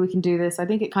 I believe we can do this. I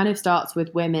think it kind of starts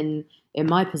with women in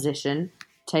my position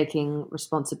taking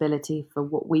responsibility for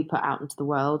what we put out into the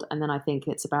world. And then I think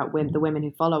it's about the women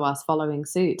who follow us following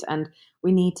suit. And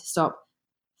we need to stop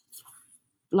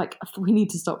like, we need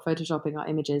to stop photoshopping our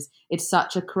images. It's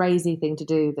such a crazy thing to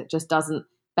do that just doesn't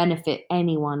benefit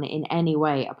anyone in any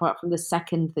way, apart from the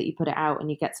second that you put it out and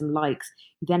you get some likes.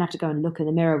 You then have to go and look in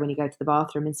the mirror when you go to the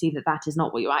bathroom and see that that is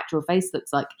not what your actual face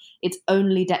looks like. It's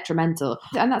only detrimental.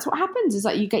 And that's what happens, is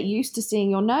like you get used to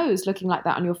seeing your nose looking like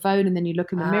that on your phone, and then you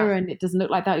look in the mirror and it doesn't look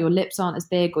like that. Your lips aren't as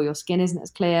big, or your skin isn't as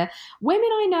clear. Women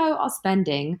I know are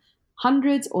spending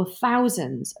hundreds or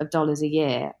thousands of dollars a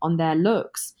year on their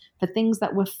looks for things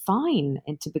that were fine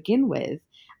to begin with.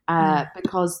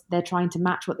 Because they're trying to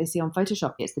match what they see on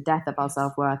Photoshop. It's the death of our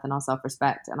self-worth and our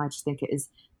self-respect. And I just think it is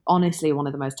honestly one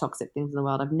of the most toxic things in the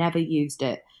world. I've never used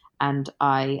it. And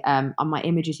my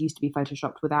images used to be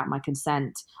Photoshopped without my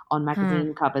consent on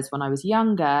magazine covers when I was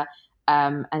younger,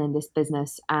 and in this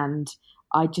business. And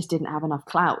I just didn't have enough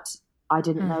clout. I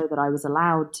didn't know that I was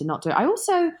allowed to not do it. I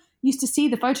also used to see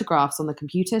the photographs on the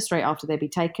computer straight after they'd be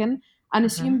taken, and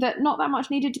assumed that not that much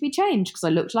needed to be changed because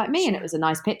I looked like me and it was a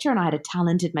nice picture and I had a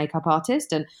talented makeup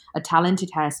artist and a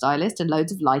talented hairstylist and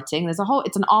loads of lighting. It's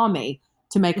an army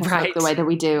to make us look the way that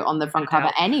we do on the front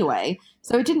cover anyway.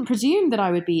 So it didn't presume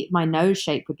that my nose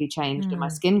shape would be changed and my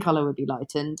skin color would be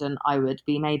lightened and I would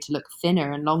be made to look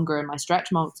thinner and longer and my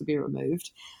stretch marks would be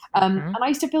removed. And I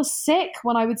used to feel sick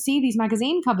when I would see these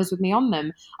magazine covers with me on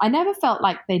them. I never felt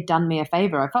like they'd done me a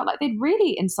favor. I felt like they'd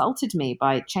really insulted me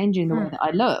by changing the way that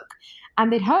I look.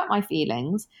 And they'd hurt my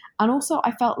feelings. And also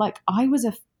I felt like I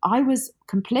was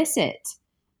complicit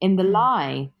in the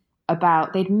lie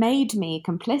about, they'd made me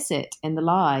complicit in the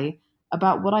lie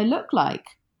about what I look like,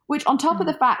 which on top of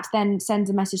the fact then sends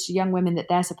a message to young women that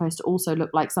they're supposed to also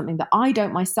look like something that I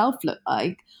don't myself look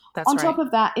like. On top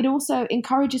of that, it also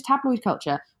encourages tabloid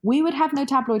culture. We would have no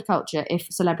tabloid culture if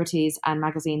celebrities and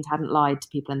magazines hadn't lied to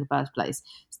people in the first place.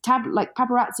 Like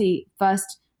paparazzi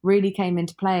first really came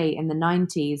into play in the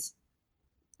 90s,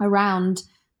 around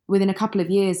within a couple of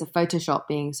years of Photoshop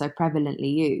being so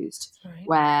prevalently used,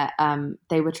 where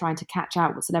they were trying to catch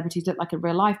out what celebrities looked like in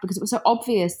real life because it was so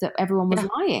obvious that everyone was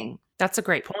lying. That's a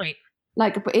great point.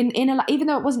 Like, but even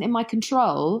though it wasn't in my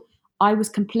control, I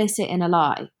was complicit in a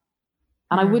lie.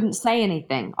 And I wouldn't say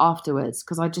anything afterwards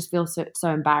because I just feel so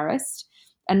embarrassed.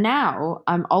 And now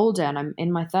I'm older and I'm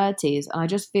in my 30s and I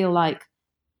just feel like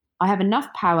I have enough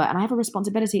power and I have a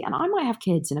responsibility, and I might have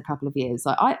kids in a couple of years.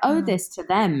 Like, I owe this to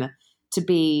them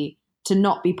to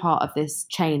not be part of this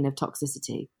chain of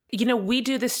toxicity. You know, we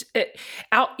do this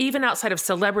even outside of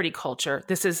celebrity culture.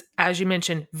 This is, as you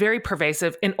mentioned, very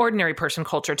pervasive in ordinary person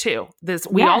culture too.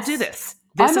 We all do this.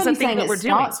 This is a thing that we're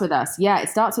doing. It starts with us. Yeah, it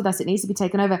starts with us. It needs to be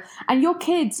taken over. And your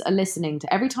kids are listening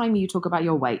to every time you talk about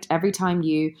your weight, every time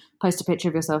you post a picture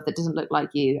of yourself that doesn't look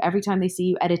like you, every time they see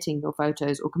you editing your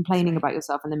photos or complaining about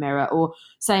yourself in the mirror or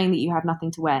saying that you have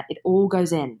nothing to wear. It all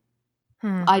goes in.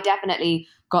 I definitely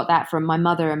got that from my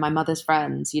mother and my mother's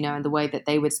friends, you know, and the way that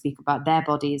they would speak about their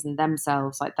bodies and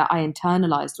themselves like that. I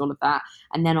internalized all of that.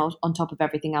 And then on top of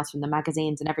everything else from the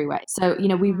magazines and everywhere. So, you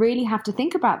know, we really have to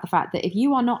think about the fact that if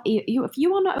you are not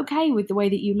okay with the way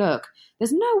that you look,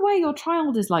 there's no way your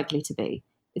child is likely to be.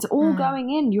 It's all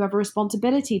going in. You have a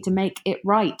responsibility to make it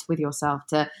right with yourself,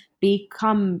 to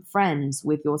become friends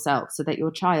with yourself so that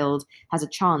your child has a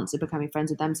chance of becoming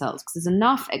friends with themselves, because there's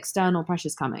enough external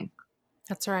pressures coming.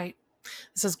 That's right.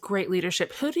 This is great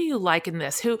leadership. Who do you like in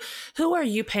this? Who are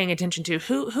you paying attention to?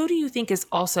 Who do you think is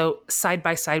also side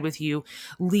by side with you,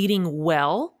 leading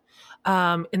well,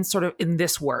 in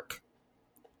this work?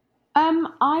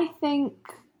 I think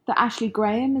that Ashley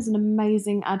Graham is an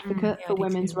amazing advocate for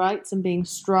women's rights and being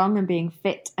strong and being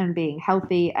fit and being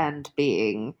healthy and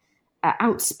being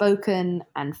outspoken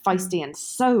and feisty and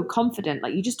so confident.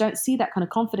 Like, you just don't see that kind of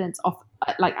confidence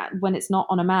like when it's not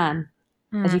on a man.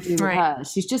 As you do with her.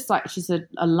 She's just like, she's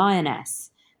a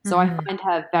lioness. So I find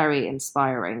her very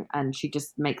inspiring, and she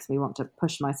just makes me want to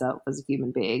push myself as a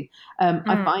human being.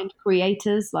 I find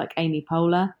creators like Amy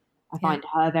Poehler, I find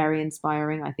her very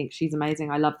inspiring. I think she's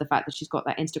amazing. I love the fact that she's got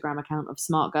that Instagram account of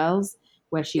Smart Girls,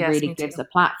 where she really gives a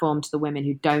platform to the women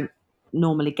who don't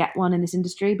normally get one in this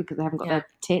industry because they haven't got their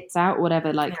tits out or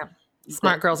whatever. Like,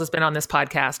 Smart Girls has been on this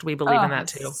podcast. We believe in that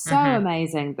too. So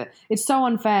amazing. But it's so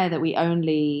unfair that we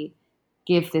only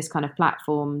give this kind of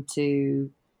platform to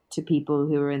people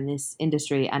who are in this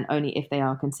industry, and only if they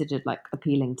are considered like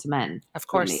appealing to men. Of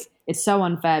course. Really. It's so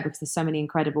unfair because there's so many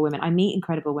incredible women. I meet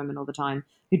incredible women all the time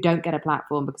who don't get a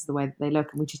platform because of the way that they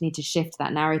look, and we just need to shift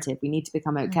that narrative. We need to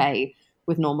become okay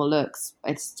with normal looks.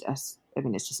 It's just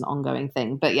an ongoing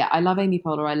thing. But yeah, I love Amy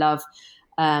Poehler. I love,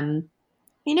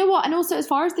 you know what? And also, as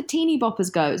far as the teeny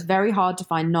boppers go, it's very hard to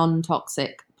find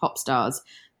non-toxic pop stars.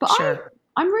 But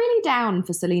I'm really down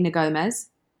for Selena Gomez.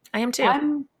 I am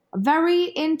too. very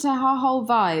into her whole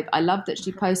vibe. I love that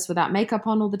she posts without makeup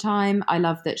on all the time. I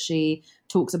love that she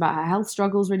talks about her health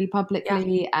struggles really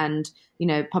publicly, and, you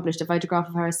know, published a photograph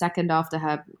of her a second after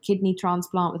her kidney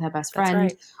transplant with her best That's friend.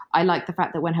 right. I like the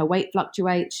fact that when her weight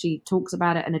fluctuates, she talks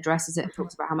about it and addresses it,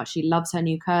 talks about how much she loves her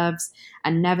new curves,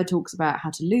 and never talks about how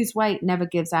to lose weight, never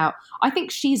gives out. I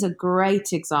think she's a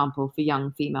great example for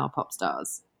young female pop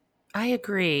stars I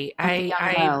agree. and for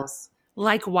young girls.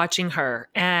 Like watching her,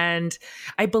 and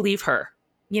I believe her.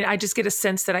 You know, I just get a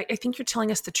sense that I think you're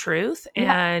telling us the truth,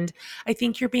 and I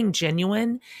think you're being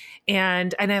genuine,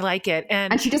 and I like it.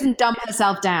 And she doesn't dumb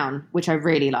herself down, which I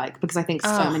really like, because I think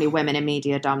so many women in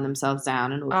media dumb themselves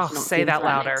down in order to not say that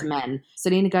louder to men.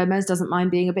 Selena Gomez doesn't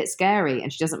mind being a bit scary,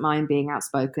 and she doesn't mind being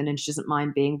outspoken, and she doesn't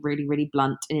mind being really, really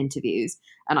blunt in interviews.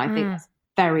 And I think that's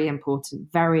very important,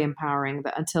 very empowering,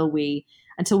 that until we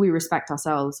respect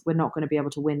ourselves, we're not going to be able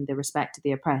to win the respect of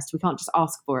the oppressed. We can't just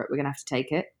ask for it. We're going to have to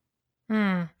take it.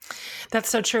 That's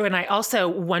so true. And I also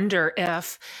wonder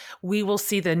if we will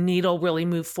see the needle really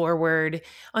move forward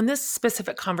on this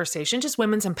specific conversation, just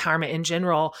women's empowerment in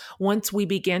general, once we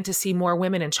begin to see more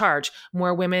women in charge,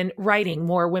 more women writing,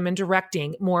 more women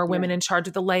directing, more women in charge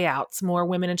of the layouts, more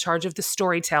women in charge of the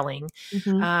storytelling.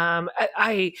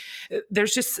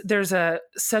 There's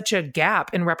such a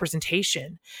gap in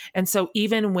representation. And so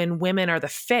even when women are the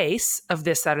face of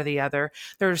this, that, or the other,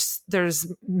 there's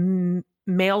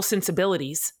male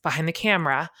sensibilities behind the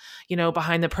camera, you know,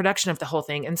 behind the production of the whole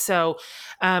thing. And so,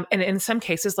 and in some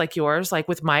cases like yours, like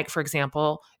with Mike, for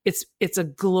example, it's a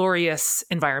glorious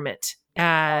environment.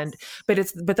 And,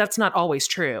 but that's not always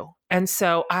true. And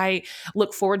so I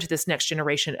look forward to this next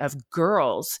generation of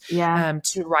girls to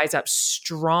rise up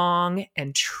strong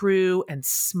and true and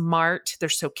smart. They're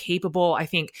so capable. I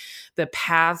think the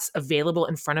paths available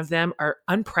in front of them are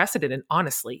unprecedented,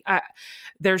 honestly.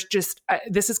 This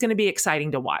is going to be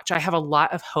exciting to watch. I have a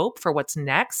lot of hope for what's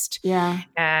next. Yeah.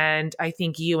 And I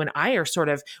think you and I are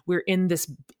we're in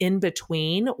this in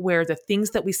between where the things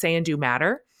that we say and do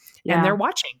matter. Yeah. And they're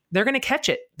watching. They're going to catch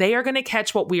it. They are going to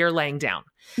catch what we are laying down.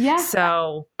 Yeah.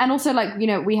 So, and also, like, you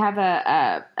know, we have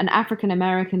an African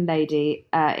American lady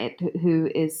who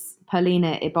is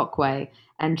Paulina Igbokwe,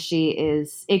 and she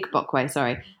is Igbokwe.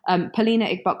 Sorry, Paulina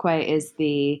Igbokwe is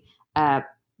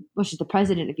she's the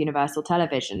president of Universal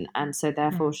Television, and so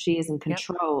therefore she is in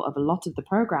control of a lot of the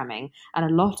programming and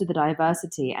a lot of the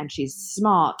diversity, and she's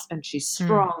smart and she's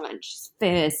strong and she's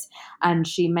fierce, and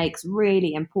she makes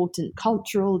really important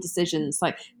cultural decisions.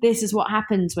 Like, this is what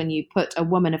happens when you put a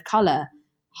woman of color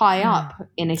high up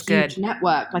in a huge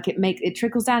network. Like, it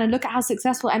trickles down, and look at how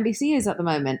successful NBC is at the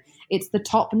moment. It's the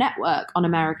top network on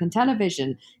American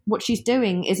television. What she's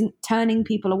doing isn't turning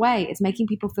people away, it's making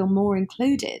people feel more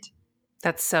included.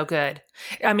 That's so good.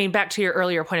 I mean, back to your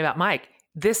earlier point about Mike,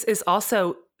 this is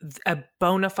also a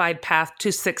bona fide path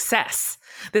to success.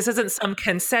 This isn't some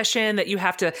concession that you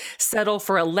have to settle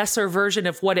for a lesser version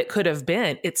of what it could have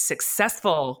been. It's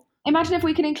successful. Imagine if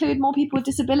we could include more people with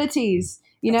disabilities,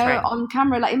 you know, on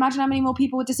camera. Like, imagine how many more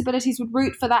people with disabilities would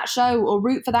root for that show or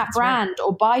root for that brand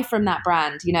or buy from that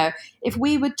brand. You know, if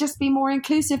we would just be more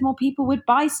inclusive, more people would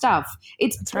buy stuff.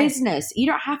 It's business. You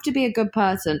don't have to be a good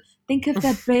person. Think of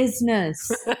the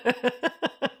business.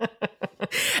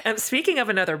 Speaking of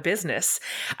another business,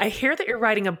 I hear that you're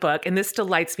writing a book, and this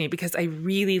delights me because I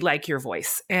really like your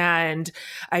voice and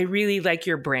I really like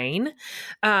your brain.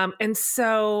 And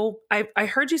so I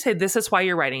heard you say this is why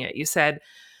you're writing it. You said,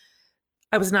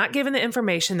 I was not given the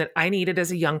information that I needed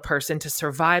as a young person to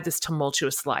survive this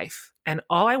tumultuous life. And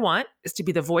all I want is to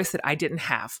be the voice that I didn't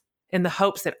have, in the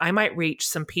hopes that I might reach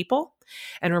some people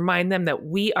and remind them that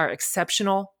we are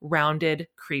exceptional, rounded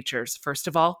creatures. First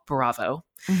of all, bravo.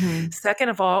 Second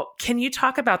of all, can you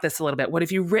talk about this a little bit? What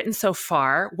have you written so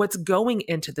far? What's going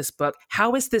into this book?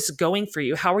 How is this going for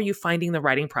you? How are you finding the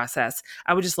writing process?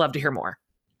 I would just love to hear more.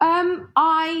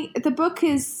 The book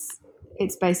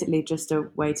it's basically just a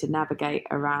way to navigate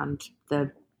around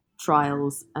the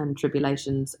trials and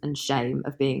tribulations and shame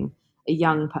of being a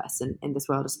young person in this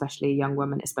world, especially a young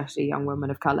woman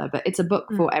of color. But it's a book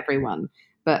for everyone.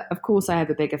 But of course, I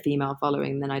have a bigger female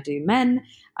following than I do men,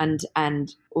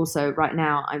 and also right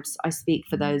now I speak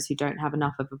for those who don't have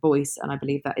enough of a voice, and I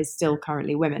believe that is still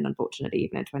currently women, unfortunately,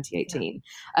 even in 2018.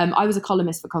 I was a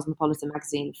columnist for Cosmopolitan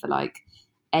magazine for like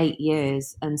 8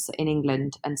 years, and so in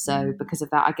England, and so because of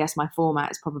that, I guess my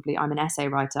format is probably, I'm an essay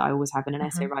writer. I always have been an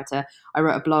essay writer. I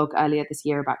wrote a blog earlier this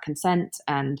year about consent,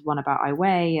 and one about I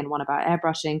Weigh, and one about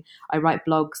airbrushing. I write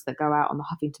blogs that go out on the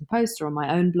Huffington Post or on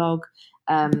my own blog,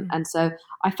 and so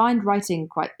I find writing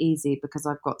quite easy because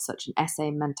I've got such an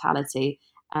essay mentality.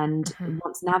 And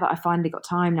now that I finally got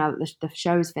time, now that the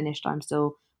show's finished, I'm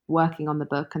still working on the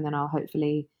book, and then I'll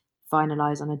hopefully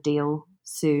finalize on a deal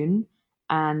soon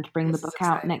and bring the book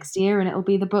out next year. And it'll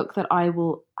be the book that I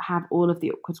will have all of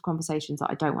the awkward conversations that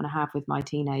I don't want to have with my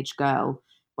teenage girl.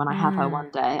 When I have her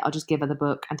one day, I'll just give her the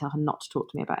book and tell her not to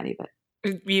talk to me about any of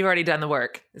it. You've already done the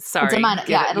work. Sorry.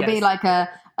 It'll be like a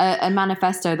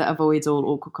manifesto that avoids all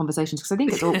awkward conversations, because I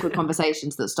think it's awkward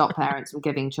conversations that stop parents from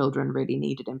giving children really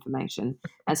needed information.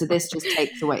 And so this just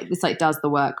takes away, this like does the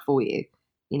work for you.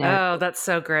 You know? Oh, that's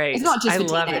so great. It's not just for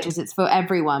teenagers, it's for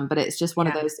everyone, but it's just one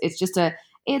of those, it's just the,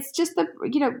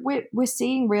 you know, we're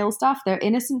seeing real stuff. Their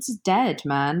innocence is dead,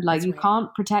 man. Like, you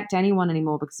can't protect anyone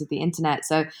anymore because of the internet.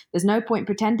 So there's no point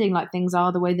pretending like things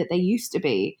are the way that they used to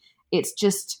be. It's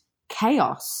just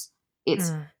chaos.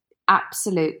 It's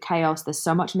absolute chaos. There's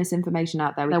so much misinformation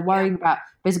out there. They're worrying about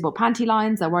visible panty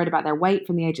lines. They're worried about their weight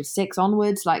from the age of 6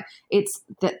 onwards. Like, it's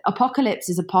the apocalypse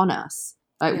is upon us.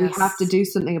 Like, we have to do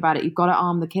something about it. You've got to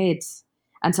arm the kids.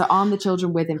 And so arm the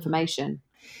children with information.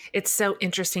 It's so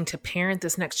interesting to parent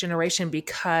this next generation,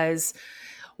 because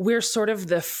we're sort of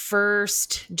the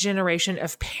first generation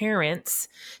of parents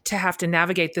to have to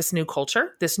navigate this new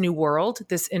culture, this new world,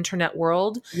 this internet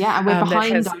world. Yeah, and we're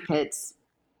behind our kids.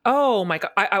 Oh my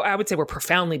God. I would say we're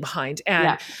profoundly behind.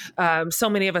 And so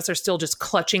many of us are still just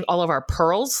clutching all of our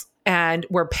pearls, and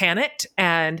we're panicked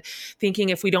and thinking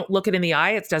if we don't look it in the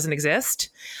eye, it doesn't exist.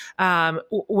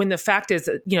 When the fact is,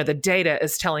 you know, the data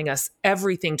is telling us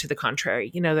everything to the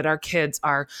contrary, you know, that our kids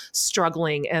are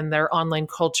struggling and their online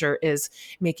culture is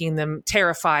making them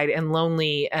terrified and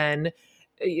lonely and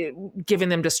giving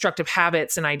them destructive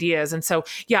habits and ideas. And so,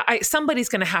 somebody's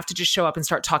going to have to just show up and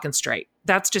start talking straight.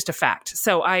 That's just a fact.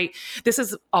 So this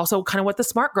is also kind of what the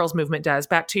Smart Girls movement does.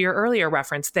 Back to your earlier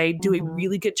reference, they do a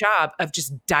really good job of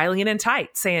just dialing it in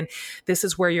tight, saying, this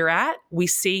is where you're at. We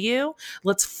see you.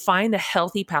 Let's find a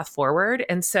healthy path forward.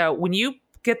 And so when you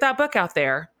get that book out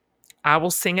there, I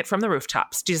will sing it from the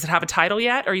rooftops. Does it have a title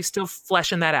yet? Or are you still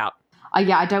fleshing that out?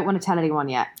 I don't want to tell anyone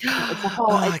yet. It's a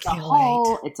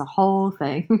whole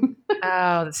thing.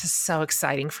 Oh, this is so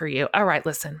exciting for you. All right,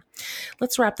 listen,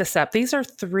 let's wrap this up. These are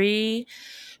 3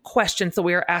 questions that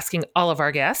we are asking all of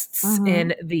our guests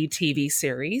in the TV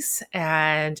series,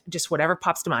 and just whatever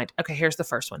pops to mind. Okay, here's the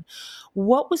first one.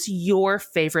 What was your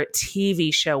favorite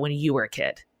TV show when you were a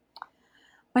kid?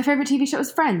 My favorite TV show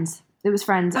was Friends. It was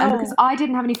Friends. And because I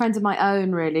didn't have any friends of my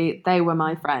own, really, they were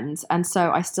my friends. And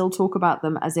so I still talk about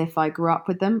them as if I grew up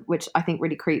with them, which I think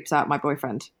really creeps out my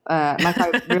boyfriend. Like, I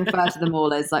refer to them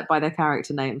all as like by their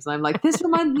character names. And I'm like, this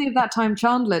reminds me of that time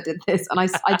Chandler did this. And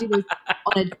I do this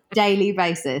on a daily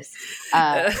basis.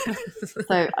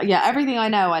 So yeah, everything I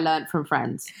know, I learned from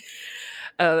Friends.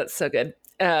 Oh, that's so good.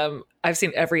 I've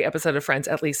seen every episode of Friends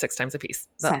at least 6 times a piece.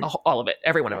 All of it.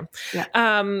 Every one of them.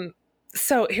 Yeah.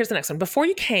 So here's the next one. Before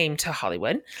you came to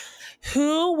Hollywood,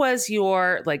 who was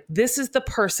your, like, this is the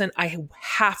person I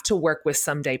have to work with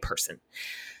someday person?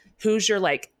 Who's your,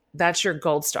 like, that's your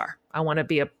gold star? I want to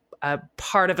be a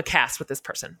part of a cast with this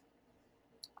person.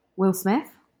 Will Smith.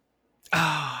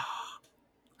 Oh,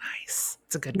 nice.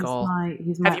 It's a good goal. Have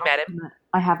you met him?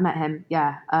 I have met him.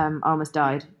 Yeah. I almost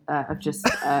died of just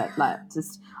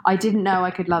I didn't know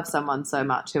I could love someone so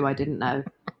much who I didn't know.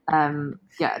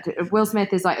 Will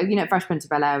Smith is like, you know, Fresh Prince of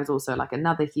Bel-Air was also like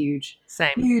another huge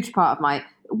part of my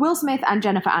Will Smith and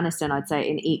Jennifer Aniston. I'd say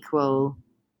in equal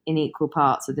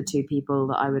parts are the 2 people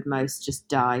that I would most just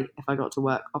die if I got to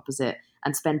work opposite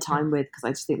and spend time with, because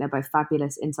I just think they're both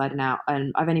fabulous inside and out.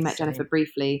 And I've only met Jennifer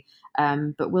briefly,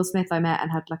 but Will Smith I met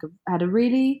and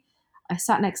I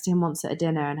sat next to him once at a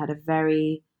dinner and had a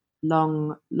very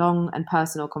long and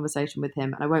personal conversation with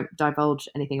him. And I won't divulge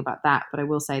anything about that, but I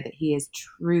will say that he is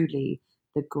truly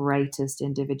the greatest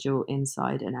individual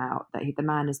inside and out. That the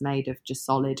man is made of just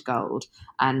solid gold.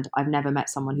 And I've never met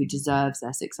someone who deserves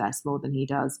their success more than he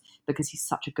does, because he's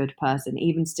such a good person.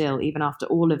 Even after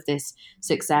all of this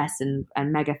success and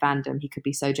mega fandom, he could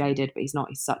be so jaded, but he's not.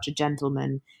 He's such a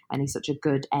gentleman and he's such a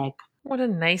good egg. What a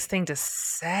nice thing to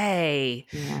say.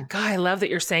 Yeah. God, I love that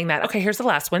you're saying that. Okay, here's the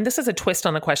last one. This is a twist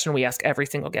on the question we ask every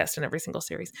single guest in every single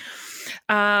series.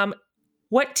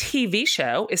 What TV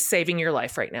show is saving your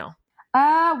life right now?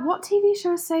 What TV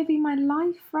show is saving my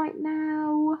life right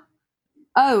now?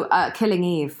 Killing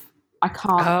Eve. I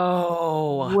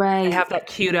can't wait. I have that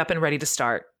queued up and ready to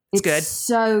start. It's good.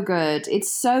 So good.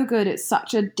 It's so good. It's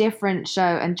such a different show.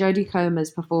 And Jodie Comer's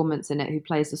performance in it, who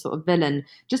plays the sort of villain,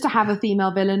 just to have a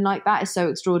female villain like that is so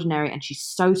extraordinary. And she's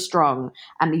so strong.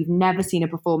 And you've never seen a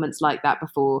performance like that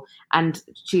before. And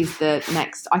she's the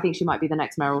next, I think she might be the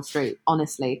next Meryl Streep,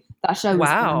 honestly. That show was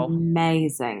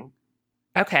amazing.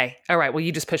 Okay. All right. Well,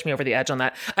 you just pushed me over the edge on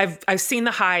that. I've seen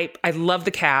the hype. I love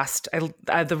the cast.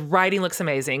 The writing looks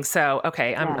amazing. So,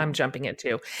 okay, I'm jumping in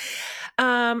too.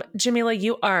 Jameela,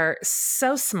 you are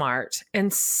so smart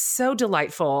and so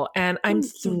delightful, and I'm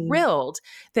thrilled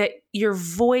that your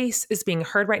voice is being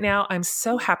heard right now. I'm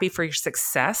so happy for your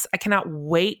success. I cannot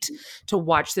wait to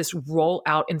watch this roll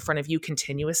out in front of you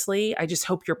continuously. I just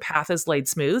hope your path is laid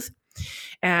smooth,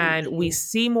 and we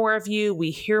see more of you.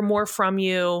 We hear more from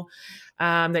you.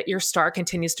 That your star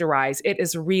continues to rise. It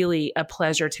is really a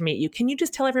pleasure to meet you. Can you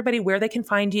just tell everybody where they can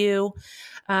find you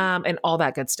and all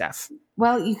that good stuff?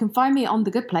 Well, you can find me on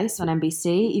The Good Place on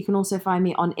NBC. You can also find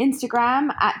me on Instagram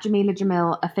at Jameela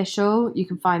Jamil Official. You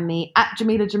can find me at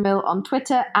Jameela Jamil on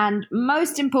Twitter. And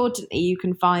most importantly, you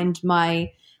can find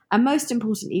my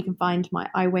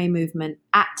I Way movement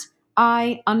at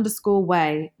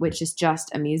I_way, which is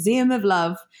just a museum of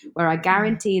love where I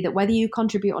guarantee that whether you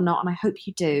contribute or not, and I hope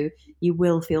you do, you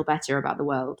will feel better about the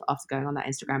world after going on that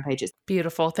Instagram page.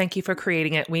 Beautiful. Thank you for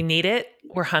creating it. We need it.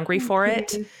 We're hungry for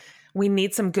it. We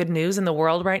need some good news in the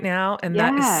world right now. And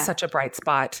that is such a bright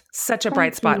spot,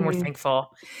 and we're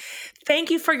thankful.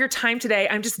 Thank you for your time today.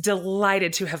 I'm just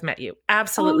delighted to have met you.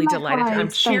 Absolutely delighted. I'm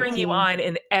cheering you on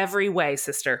in every way,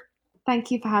 sister. Thank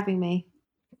you for having me.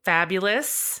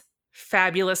 Fabulous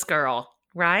girl,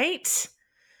 right?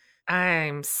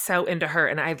 I'm so into her,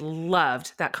 and I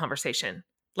loved that conversation.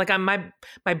 Like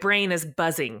my brain is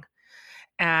buzzing,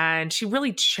 and she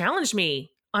really challenged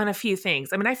me on a few things.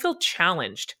 I mean, I feel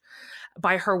challenged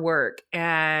by her work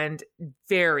and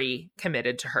very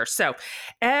committed to her. So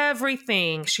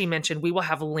everything she mentioned, we will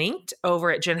have linked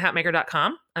over at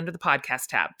jenhatmaker.com under the podcast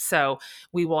tab. So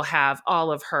we will have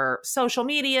all of her social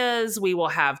medias. We will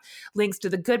have links to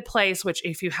The Good Place, which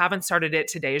if you haven't started it,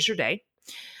 today is your day.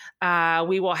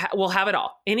 We'll have it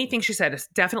all. Anything she said is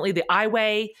definitely the I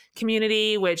Way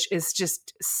community, which is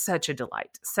just such a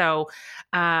delight. So,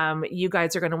 you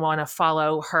guys are going to want to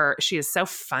follow her. She is so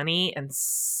funny and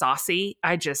saucy.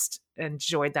 I just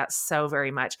enjoyed that so very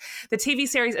much. The TV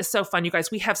series is so fun, you guys.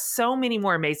 We have so many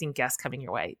more amazing guests coming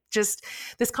your way. Just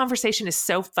this conversation is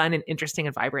so fun and interesting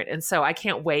and vibrant. And so I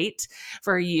can't wait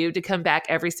for you to come back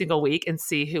every single week and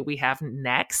see who we have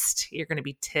next. You're going to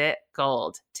be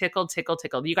tickled.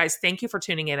 You guys, thank you for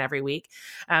tuning in every week.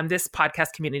 This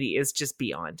podcast community is just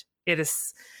beyond.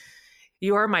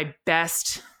 You are my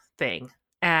best thing.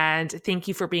 And thank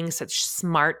you for being such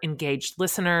smart, engaged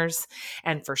listeners,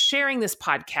 and for sharing this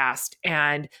podcast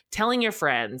and telling your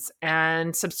friends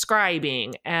and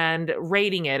subscribing and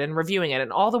rating it and reviewing it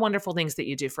and all the wonderful things that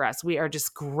you do for us. We are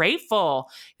just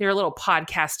grateful. You're a little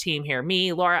podcast team here.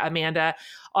 Me, Laura, Amanda,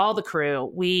 all the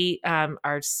crew. We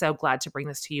are so glad to bring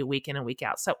this to you week in and week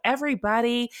out. So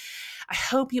everybody, I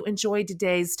hope you enjoyed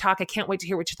today's talk. I can't wait to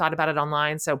hear what you thought about it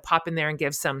online. So pop in there and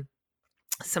give some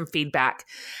feedback.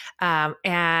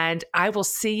 And I will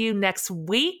see you next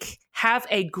week. Have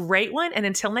a great one. And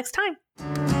until next time.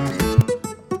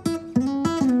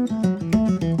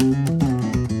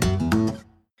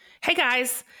 Hey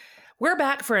guys, we're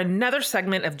back for another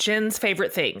segment of Jen's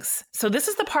Favorite Things. So this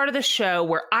is the part of the show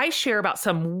where I share about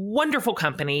some wonderful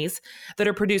companies that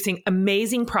are producing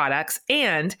amazing products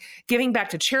and giving back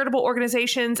to charitable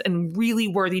organizations and really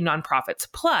worthy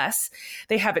nonprofits. Plus,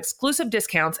 they have exclusive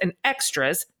discounts and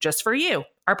extras just for you,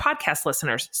 our podcast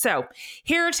listeners. So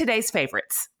here are today's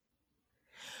favorites.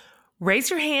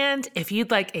 Raise your hand if you'd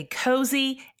like a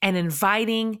cozy and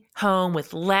inviting home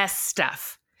with less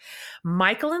stuff.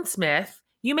 Michael and Smith,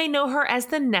 you may know her as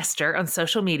the Nester on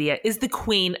social media, is the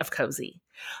queen of cozy.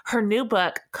 Her new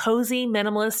book, Cozy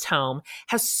Minimalist Home,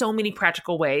 has so many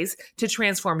practical ways to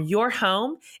transform your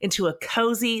home into a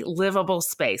cozy, livable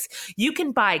space. You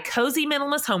can buy Cozy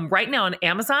Minimalist Home right now on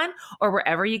Amazon or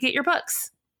wherever you get your books.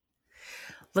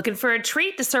 Looking for a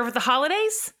treat to serve with the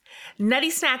holidays? Nutty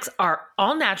Snacks are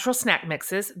all-natural snack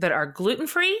mixes that are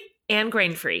gluten-free and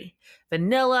grain-free.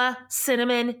 Vanilla,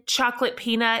 cinnamon, chocolate,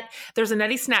 peanut. There's a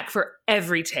nutty snack for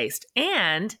every taste.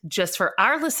 And just for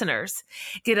our listeners,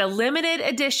 get a limited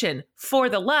edition For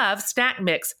the Love snack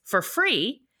mix for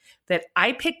free that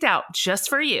I picked out just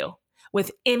for you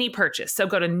with any purchase. So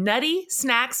go to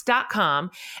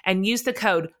nuttysnacks.com and use the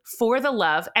code For the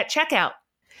Love at checkout.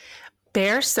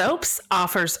 Bare Soaps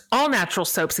offers all-natural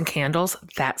soaps and candles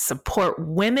that support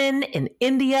women in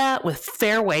India with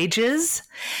fair wages.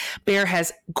 Bare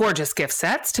has gorgeous gift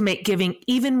sets to make giving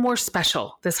even more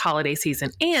special this holiday season.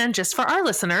 And just for our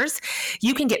listeners,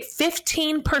 you can get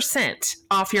 15%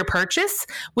 off your purchase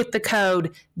with the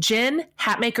code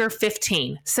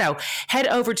JenHatmaker15. So head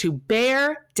over to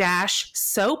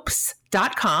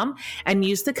bare-soaps.com and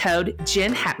use the code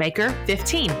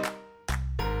JenHatmaker15.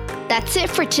 That's it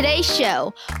for today's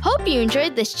show. Hope you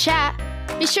enjoyed this chat.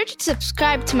 Be sure to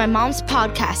subscribe to my mom's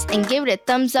podcast and give it a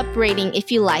thumbs up rating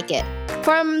if you like it.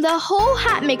 From the whole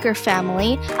Hatmaker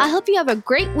family, I hope you have a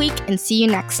great week and see you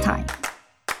next time.